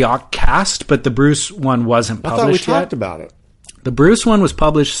talked about the Ockcast, but the Bruce one wasn't published I thought we yet. talked about it. The Bruce one was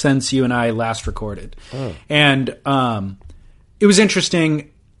published since you and I last recorded. Oh. And it was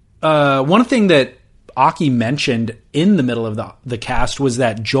interesting. One thing that Aki mentioned in the middle of the cast was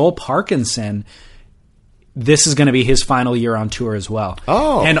that Joel Parkinson, this is going to be his final year on tour as well.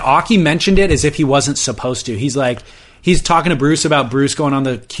 Oh. And Aki mentioned it as if he wasn't supposed to. He's like... He's talking to Bruce about Bruce going on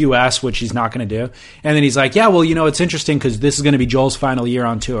the QS, which he's not going to do. And then he's like, yeah, well, it's interesting because this is going to be Joel's final year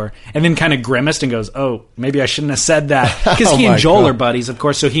on tour. And then kind of grimaced and goes, oh, maybe I shouldn't have said that. Because he and Joel are buddies, of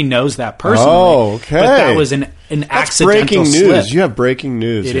course, so he knows that personally. Oh, okay. But that was an accidental breaking slip. News. You have breaking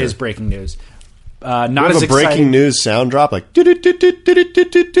news. It is breaking news. Not as a breaking news sound drop like Joel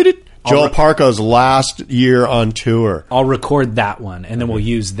Parko's last year on tour. I'll record that one, and then we'll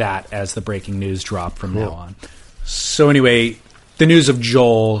use that as the breaking news drop from now on. So anyway, the news of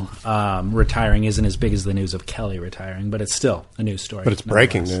Joel retiring isn't as big as the news of Kelly retiring, but it's still a news story. But it's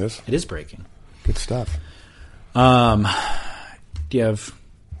breaking news. It is breaking. Good stuff. Do you have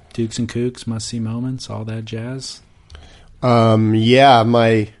Dukes and Kooks, must-see moments, all that jazz? Yeah,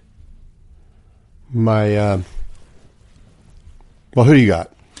 my well, who do you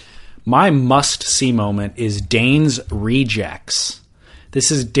got? My must-see moment is Dane's Rejects.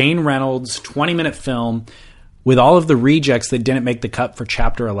 This is Dane Reynolds' 20-minute film with all of the rejects that didn't make the cut for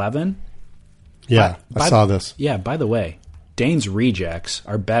Chapter 11. Yeah, I saw this. Yeah, by the way, Dane's Rejects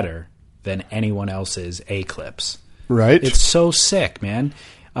are better than anyone else's A-clips. Right. It's so sick, man.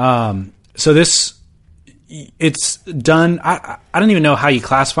 So it's done. I don't even know how you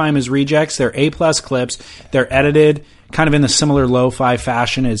classify them as rejects. They're A-plus clips. They're edited kind of in the similar lo-fi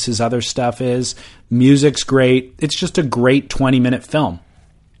fashion as his other stuff is. Music's great. It's just a great 20-minute film.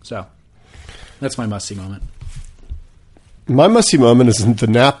 So that's my must-see moment. My must-see moment is the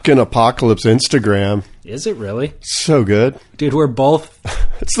Napkin Apocalypse Instagram. Is it really? So good. Dude, we're both...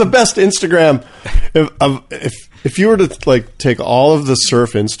 It's the best Instagram. If you were to take all of the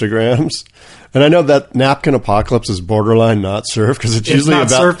surf Instagrams, and I know that Napkin Apocalypse is borderline not surf because it's usually not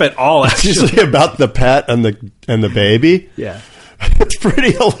about surf at all. Actually. It's usually about the pet and the baby. Yeah. It's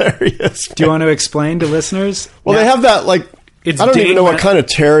pretty hilarious. Do you want to explain to listeners? Well, they have that, like, It's I don't even Dane know what Ren- kind of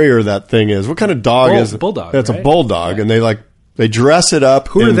terrier that thing is. What kind of dog is it? Bulldog, It's right? a bulldog, and they dress it up.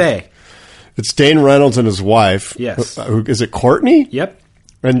 Who are they? It's Dane Reynolds and his wife. Yes. Is it Courtney? Yep.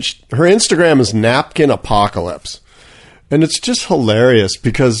 And her Instagram is Napkin Apocalypse. And it's just hilarious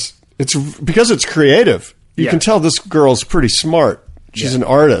because it's creative. You Yeah. can tell this girl's pretty smart. She's an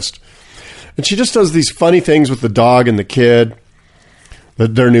artist. And she just does these funny things with the dog and the kid.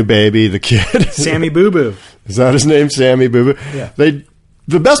 Their new baby, the kid. Sammy Boo Boo. Is that his name? Sammy Boo Boo? Yeah.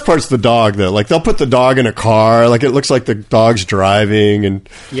 The best part's the dog, though. Like, they'll put the dog in a car. Like, it looks like the dog's driving. And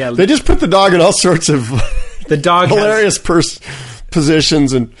Yeah. they just put the dog in all sorts of The dog hilarious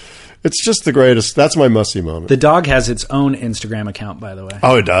positions. And it's just the greatest. That's my must-see moment. The dog has its own Instagram account, by the way.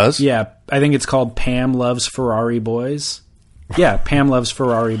 Oh, it does? Yeah, I think it's called Pam Loves Ferrari Boys. Yeah, Pam Loves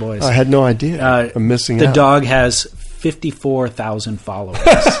Ferrari Boys. I had no idea. I'm missing the out. dog has 54,000 followers.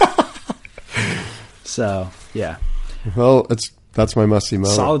 So, yeah. Well, that's my must-see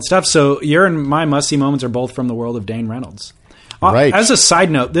moment. Solid stuff. So your and my must-see moments are both from the world of Dane Reynolds. Right. As a side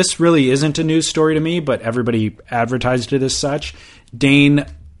note, this really isn't a news story to me, but everybody advertised it as such. Dane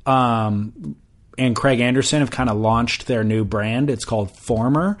and Craig Anderson have kind of launched their new brand. It's called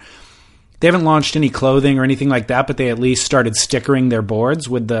Former. They haven't launched any clothing or anything like that, but they at least started stickering their boards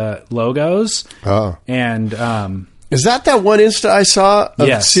with the logos. Oh. And Is that one Insta I saw of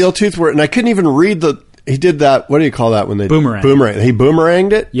Yes. Seal Tooth where, and I couldn't even read he did that, what do you call that when they Boomerang. He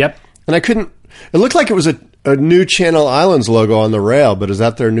boomeranged it? Yep. And I couldn't, it looked like it was a new Channel Islands logo on the rail, but is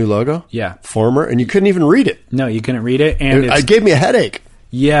that their new logo? Yeah. Former? And you couldn't even read it. No, you couldn't read it. And It gave me a headache.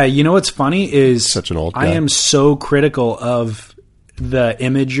 yeah, you know what's funny is Such an old I guy. am so critical of the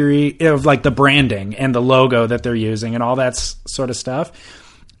imagery of like the branding and the logo that they're using and all that sort of stuff.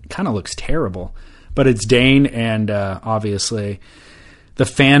 It kind of looks terrible, but it's Dane, and obviously the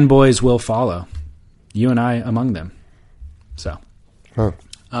fanboys will follow. You and I among them. So, Huh.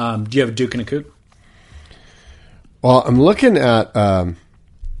 do you have a Duke and a Kook? Well, I'm looking at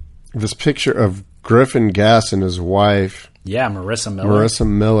this picture of Griffin Guest and his wife, Yeah, Marissa Miller. Marissa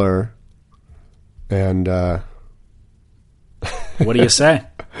Miller, and What do you say?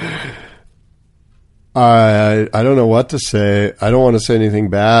 I don't know what to say. I don't want to say anything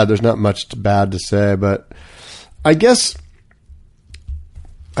bad. There's not much bad to say, but I guess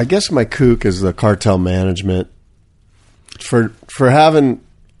my kook is the cartel management for having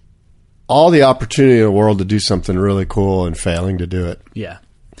all the opportunity in the world to do something really cool and failing to do it. Yeah.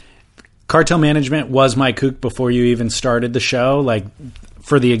 Cartel management was my kook before you even started the show, like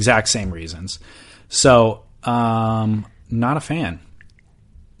for the exact same reasons. So, not a fan.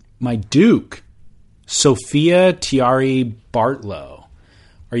 My Duke, Sophia Tiari Bartlow.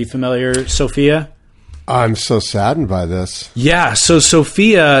 Are you familiar, Sophia? I'm so saddened by this. Yeah. So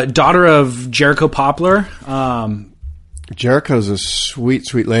Sophia, daughter of Jericho Poplar. Jericho's a sweet,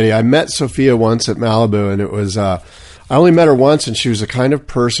 sweet lady. I met Sophia once at Malibu, and it was I only met her once, and she was a kind of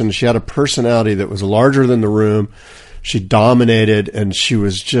person. She had a personality that was larger than the room. She dominated, and she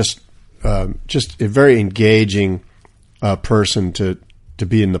was just a very engaging person to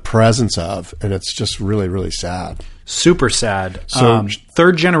be in the presence of, and it's just really, really sad. Super sad. So-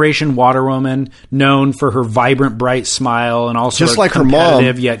 third generation water woman, known for her vibrant, bright smile and also Just her like her mom.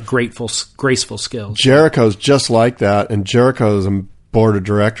 competitive yet graceful skills. Jericho's just like that, and Jericho's a board of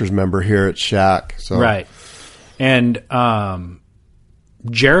directors member here at Shack. So Right. And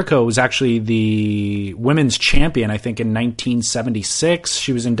Jericho was actually the women's champion, I think, in 1976.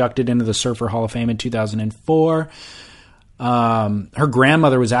 She was inducted into the Surfer Hall of Fame in 2004. Her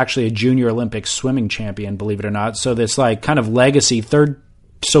grandmother was actually a junior Olympic swimming champion, believe it or not. So this like kind of legacy,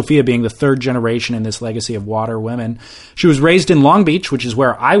 Sophia being the third generation in this legacy of water women. She was raised in Long Beach, which is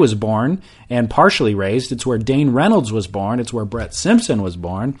where I was born and partially raised. It's where Dane Reynolds was born. It's where Brett Simpson was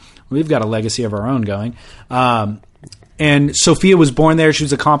born. We've got a legacy of our own going. And Sophia was born there. She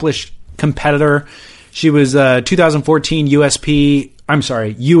was an accomplished competitor. She was 2014 US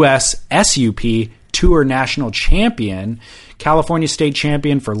SUP Tour National Champion, California State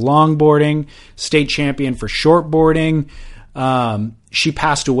Champion for longboarding, State Champion for shortboarding. She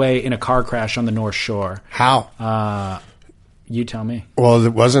passed away in a car crash on the North Shore. How? You tell me. Well,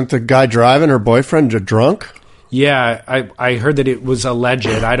 wasn't the guy driving her boyfriend drunk? Yeah, I heard that it was alleged.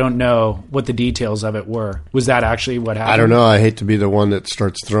 I don't know what the details of it were. Was that actually what happened? I don't know. I hate to be the one that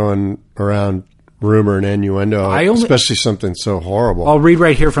starts throwing around rumor and innuendo, especially something so horrible. I'll read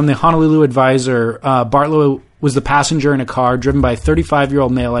right here from the Honolulu Advisor. Bartlow was the passenger in a car driven by a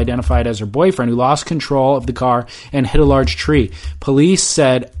 35-year-old male identified as her boyfriend who lost control of the car and hit a large tree. Police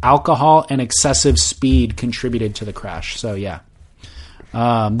said alcohol and excessive speed contributed to the crash. So, yeah.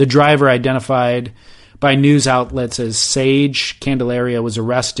 The driver, identified by news outlets as Sage Candelaria, was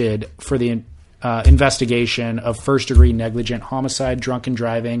arrested for the investigation of first-degree negligent homicide, drunken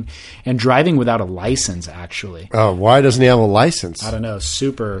driving, and driving without a license, actually. Oh, why doesn't he have a license? I don't know.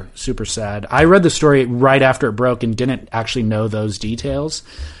 Super, super sad. I read the story right after it broke and didn't actually know those details.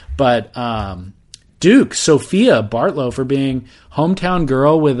 But Duke, Sophia Bartlow, for being hometown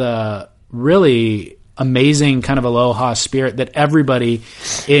girl with a really amazing kind of aloha spirit that everybody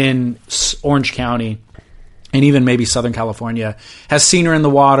in Orange County and even maybe Southern California has seen her in the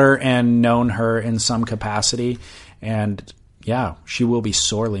water and known her in some capacity. And yeah, she will be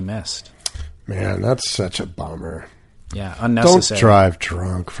sorely missed. Man, that's such a bummer. Yeah, unnecessary. Don't drive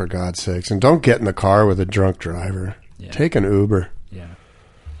drunk, for God's sakes. And don't get in the car with a drunk driver. Yeah. Take an Uber. Yeah.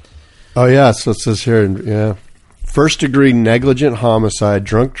 Oh, yeah, so it says here, yeah. First-degree negligent homicide,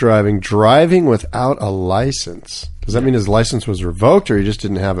 drunk driving, driving without a license. Does that mean his license was revoked or he just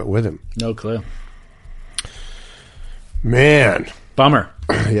didn't have it with him? No clue. Man. Bummer.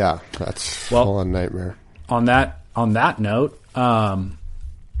 Yeah, that's full-on nightmare. On that note,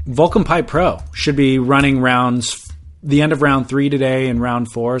 Vulcan Pipe Pro should be running the end of round 3 today and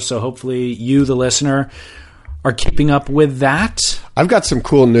round 4. So hopefully you, the listener, are keeping up with that. I've got some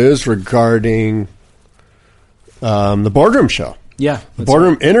cool news regarding the Boardroom Show. Yeah. The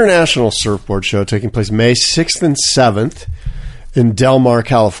Boardroom International Surfboard Show taking place May 6th and 7th in Del Mar,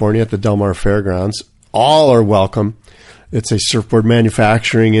 California at the Del Mar Fairgrounds. All are welcome. It's a surfboard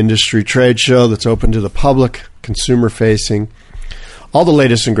manufacturing industry trade show that's open to the public, consumer-facing, all the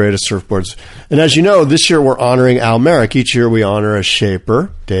latest and greatest surfboards. And as you know, this year we're honoring Al Merrick. Each year we honor a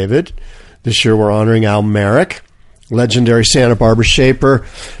shaper, David. This year we're honoring Al Merrick, legendary Santa Barbara shaper,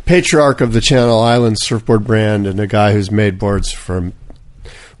 patriarch of the Channel Islands surfboard brand, and a guy who's made boards for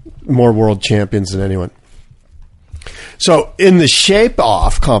more world champions than anyone. So in the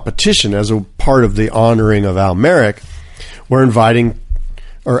shape-off competition, as a part of the honoring of Al Merrick, we're inviting,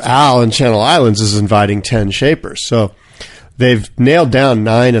 or Al in Channel Islands is inviting 10 shapers. So they've nailed down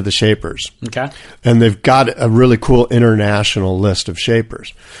 9 of the shapers. Okay. And they've got a really cool international list of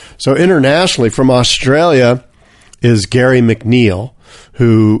shapers. So internationally, from Australia is Gary McNeil,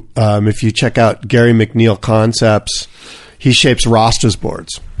 who, if you check out Gary McNeil Concepts, he shapes Rasta's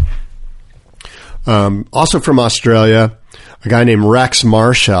boards. Also from Australia, a guy named Rex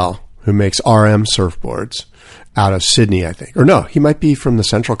Marshall, who makes RM surfboards out of Sydney, I think. Or no, he might be from the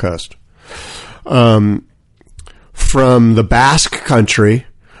Central Coast. From the Basque Country,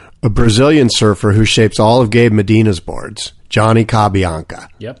 a Brazilian surfer who shapes all of Gabe Medina's boards, Johnny Cabianca.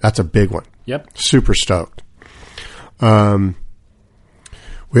 Yep. That's a big one. Yep. Super stoked. We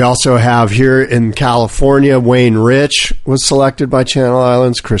also have here in California, Wayne Rich was selected by Channel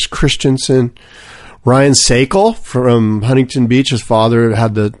Islands, Chris Christensen, Ryan Sakel from Huntington Beach. His father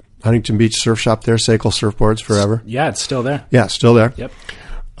had the Huntington Beach surf shop there, Sakel Surfboards forever. Yeah, it's still there. Yeah, still there. Yep.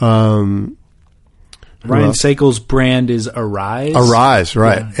 Ryan Sakel's brand is Arise. Arise,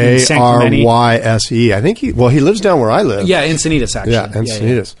 right. Yeah. Aryse. I think he lives down where I live. Yeah, Encinitas, actually. Yeah,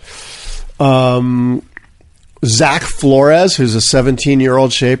 Encinitas. Yeah. Zach Flores, who's a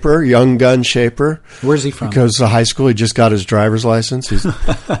 17-year-old shaper, young gun shaper. Where's he from? Because of high school, he just got his driver's license. He's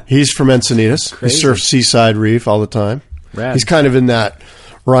from Encinitas. Crazy. He surfs Seaside Reef all the time. Rad. He's kind of in that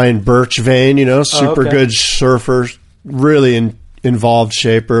Ryan Birch vein, super good surfer, really involved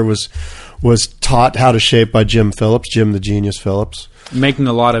shaper, was taught how to shape by Jim the Genius Phillips. Writing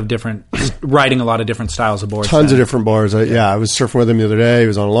a lot of different styles of boards. Tons of different boards. I was surfing with him the other day. He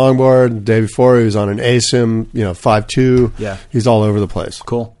was on a longboard. The day before, he was on an ASIM, 5.2. Yeah. He's all over the place.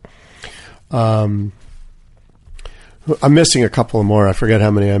 Cool. I'm missing a couple more. I forget how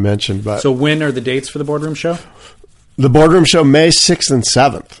many I mentioned. But So when are the dates for the Boardroom Show? The Boardroom Show, May 6th and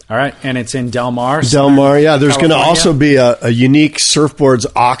 7th. All right. And it's in Del Mar. Del Mar, yeah. There's going to California. also be a unique surfboards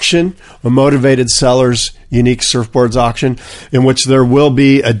auction, a Motivated Sellers unique surfboards auction, in which there will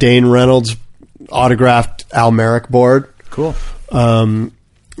be a Dane Reynolds autographed Al Merrick board. Cool.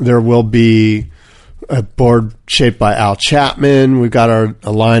 There will be a board shaped by Al Chapman. We've got a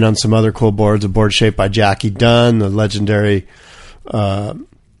line on some other cool boards, a board shaped by Jackie Dunn, the legendary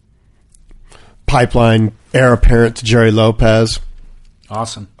Pipeline heir apparent to Jerry Lopez.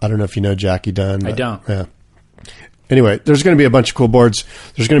 Awesome. I don't know if you know Jackie Dunn. I don't. Yeah. Anyway, there's going to be a bunch of cool boards.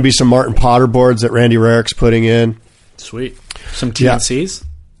 There's going to be some Martin Potter boards that Randy Rarick's putting in. Sweet. Some TNCs?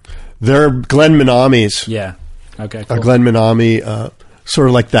 They're Glenn Minami's. Yeah. Okay, cool. Glenn Minami, sort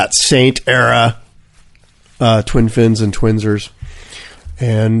of like that Saint era Twin Fins and Twinsers.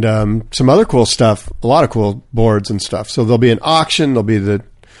 And some other cool stuff, a lot of cool boards and stuff. So there'll be an auction. There'll be the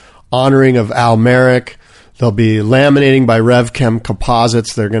honoring of Al Merrick. There'll be laminating by RevChem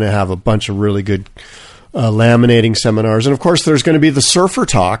Composites. They're going to have a bunch of really good laminating seminars. And, of course, there's going to be the Surfer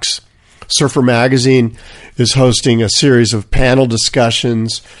Talks. Surfer Magazine is hosting a series of panel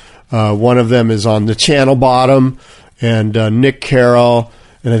discussions. One of them is on the Channel Bottom, and Nick Carroll,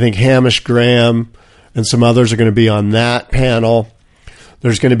 and I think Hamish Graham, and some others are going to be on that panel.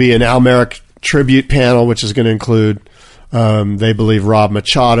 There's going to be an Al Merrick tribute panel, which is going to include, they believe, Rob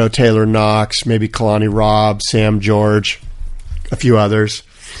Machado, Taylor Knox, maybe Kalani Robb, Sam George, a few others.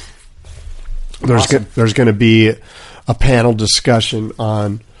 There's going to be a panel discussion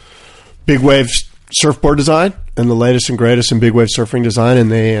on big wave surfboard design and the latest and greatest in big wave surfing design,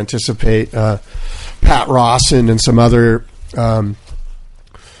 and they anticipate Pat Rawson and some other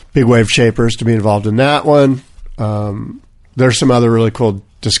big wave shapers to be involved in that one. There's some other really cool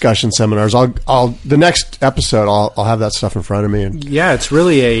discussion seminars. The next episode I'll have that stuff in front of me, and yeah, it's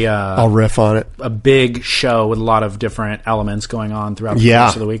really I'll riff on it. A big show with a lot of different elements going on throughout the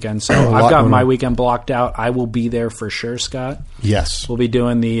course of the weekend. So I've got my weekend blocked out. I will be there for sure, Scott. Yes, we'll be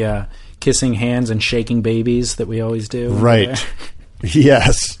doing the kissing hands and shaking babies that we always do. Right.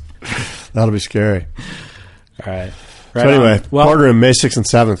 Yes, that'll be scary. All right. So anyway, Boardroom, May 6th and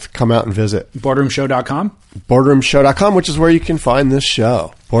 7th. Come out and visit. BoardroomShow.com? BoardroomShow.com, which is where you can find this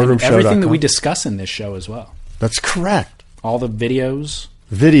show. BoardroomShow.com. Everything that we discuss in this show as well. That's correct. All the videos.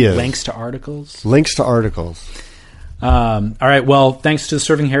 Links to articles. All right. Well, thanks to the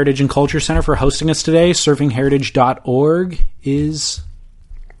Surfing Heritage and Culture Center for hosting us today. Surfingheritage.org is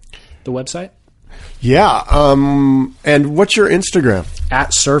the website. Yeah. And what's your Instagram?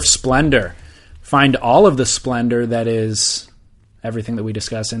 At Surf Splendor. Find all of the splendor that is everything that we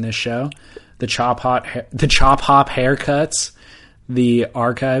discuss in this show. The chop hop haircuts, the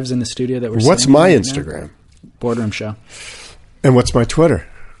archives in the studio that we're What's my Instagram? Boardroom Show. And what's my Twitter?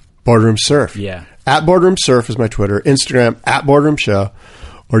 Boardroom Surf. Yeah. At Boardroom Surf is my Twitter. Instagram, at Boardroom Show.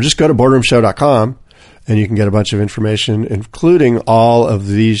 Or just go to boardroomshow.com and you can get a bunch of information, including all of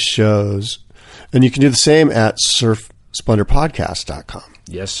these shows. And you can do the same at surfsplendorpodcast.com.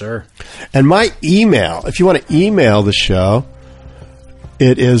 Yes, sir. And my email, if you want to email the show,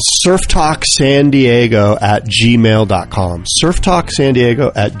 it is surftalksandiego@gmail.com.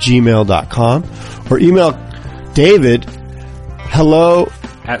 surftalksandiego@gmail.com. Or email David, hello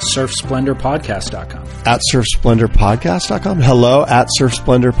at surfsplendorpodcast.com. At surfsplendorpodcast.com. Hello at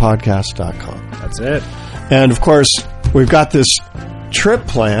surfsplendorpodcast.com. That's it. And, of course, we've got this trip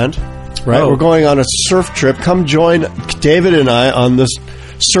planned, right? Oh. We're going on a surf trip. Come join David and I on this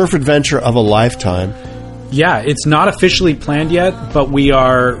surf adventure of a lifetime. Yeah, it's not officially planned yet, but we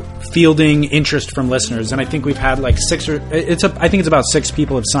are fielding interest from listeners, and I think we've had like I think it's about 6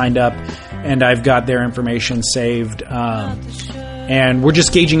 people have signed up, and I've got their information saved, and we're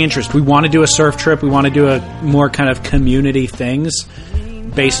just gauging interest. We want to do a surf trip. We want to do a more kind of community things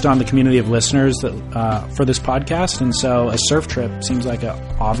based on the community of listeners that for this podcast, and so a surf trip seems like an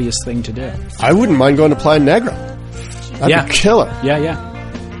obvious thing to do. I wouldn't mind going to Playa Negra. That'd be killer. Yeah.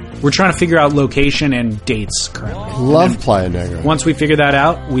 We're trying to figure out location and dates currently. Love Playa Negra. Once we figure that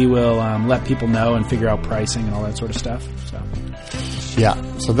out, we will let people know and figure out pricing and all that sort of stuff. Yeah,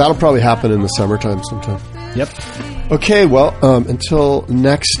 so that'll probably happen in the summertime sometime. Yep. Okay, well, until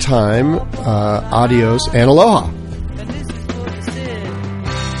next time, adios and aloha.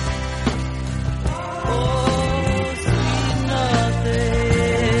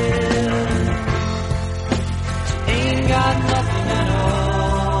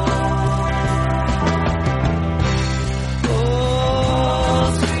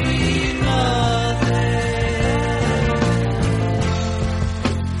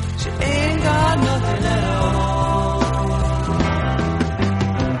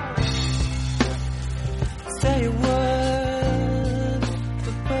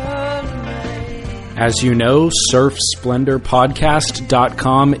 As you know,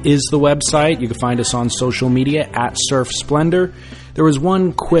 surfsplendorpodcast.com is the website. You can find us on social media at Surf Splendor. There was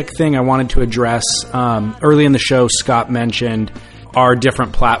one quick thing I wanted to address. Early in the show, Scott mentioned our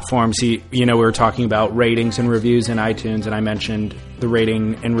different platforms. We were talking about ratings and reviews in iTunes, and I mentioned the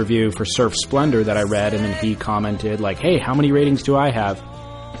rating and review for Surf Splendor that I read, and then he commented like, hey, how many ratings do I have?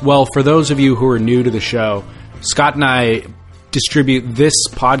 Well, for those of you who are new to the show, Scott and I distribute this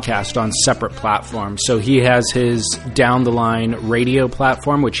podcast on separate platforms. So he has his Down the Line radio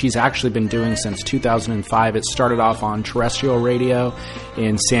platform, which he's actually been doing since 2005. It started off on terrestrial radio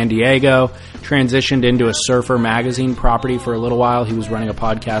in San Diego, transitioned into a Surfer magazine property for a little while. He was running a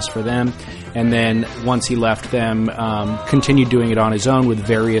podcast for them. And then once he left them, continued doing it on his own with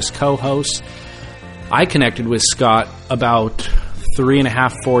various co-hosts. I connected with Scott about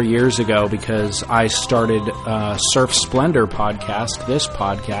 3.5-4 years ago, because I started Surf Splendor podcast, this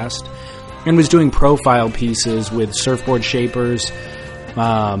podcast, and was doing profile pieces with surfboard shapers,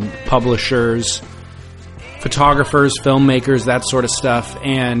 publishers, photographers, filmmakers, that sort of stuff.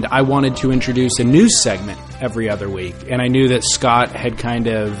 And I wanted to introduce a news segment every other week. And I knew that Scott had kind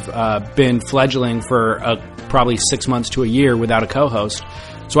of been fledgling for probably 6 months to a year without a co-host.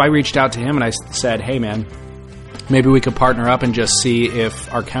 So I reached out to him and I said, hey man, maybe we could partner up and just see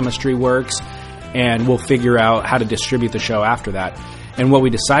if our chemistry works, and we'll figure out how to distribute the show after that. And what we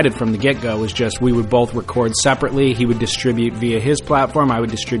decided from the get-go was just we would both record separately. He would distribute via his platform. I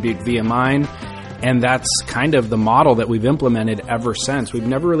would distribute via mine. And that's kind of the model that we've implemented ever since. We've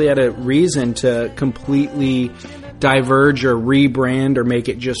never really had a reason to completely diverge or rebrand or make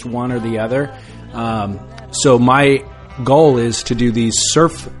it just one or the other. So my goal is to do these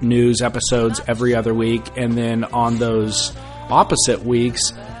surf news episodes every other week, and then on those opposite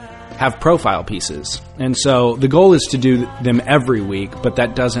weeks have profile pieces. And so the goal is to do them every week, but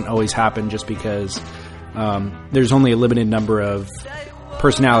that doesn't always happen just because there's only a limited number of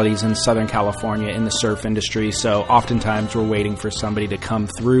personalities in Southern California in the surf industry. So oftentimes we're waiting for somebody to come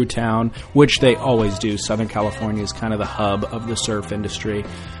through town, which they always do. Southern California is kind of the hub of the surf industry.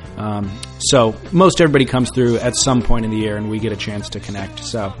 So most everybody comes through at some point in the year, and we get a chance to connect.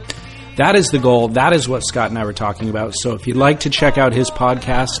 So that is the goal. That is what Scott and I were talking about. So if you'd like to check out his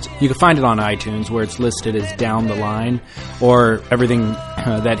podcast, you can find it on iTunes, where it's listed as Down the Line, or everything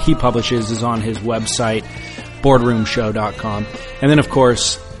that he publishes is on his website, boardroomshow.com. And then, of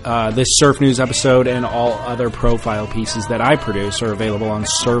course, this surf news episode and all other profile pieces that I produce are available on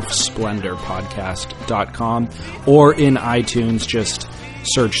surfsplendorpodcast.com, or in iTunes. Just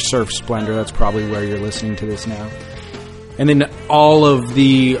search Surf Splendor. That's probably where you're listening to this now. And then all of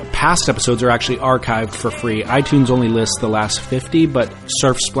the past episodes are actually archived for free. iTunes only lists the last 50, but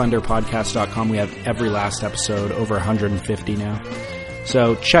surfsplendorpodcast.com, we have every last episode, over 150 now.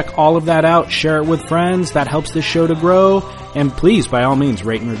 So check all of that out. Share it with friends. That helps this show to grow. And please, by all means,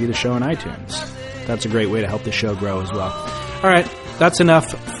 rate and review the show on iTunes. That's a great way to help the show grow as well. All right, that's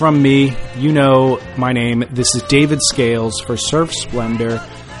enough from me. You know my name. This is David Scales for Surf Splendor,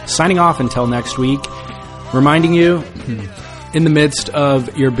 signing off until next week. Reminding you, in the midst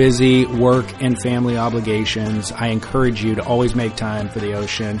of your busy work and family obligations, I encourage you to always make time for the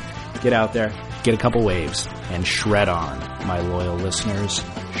ocean. Get out there, get a couple waves, and shred on, my loyal listeners.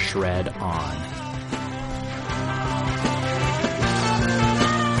 Shred on.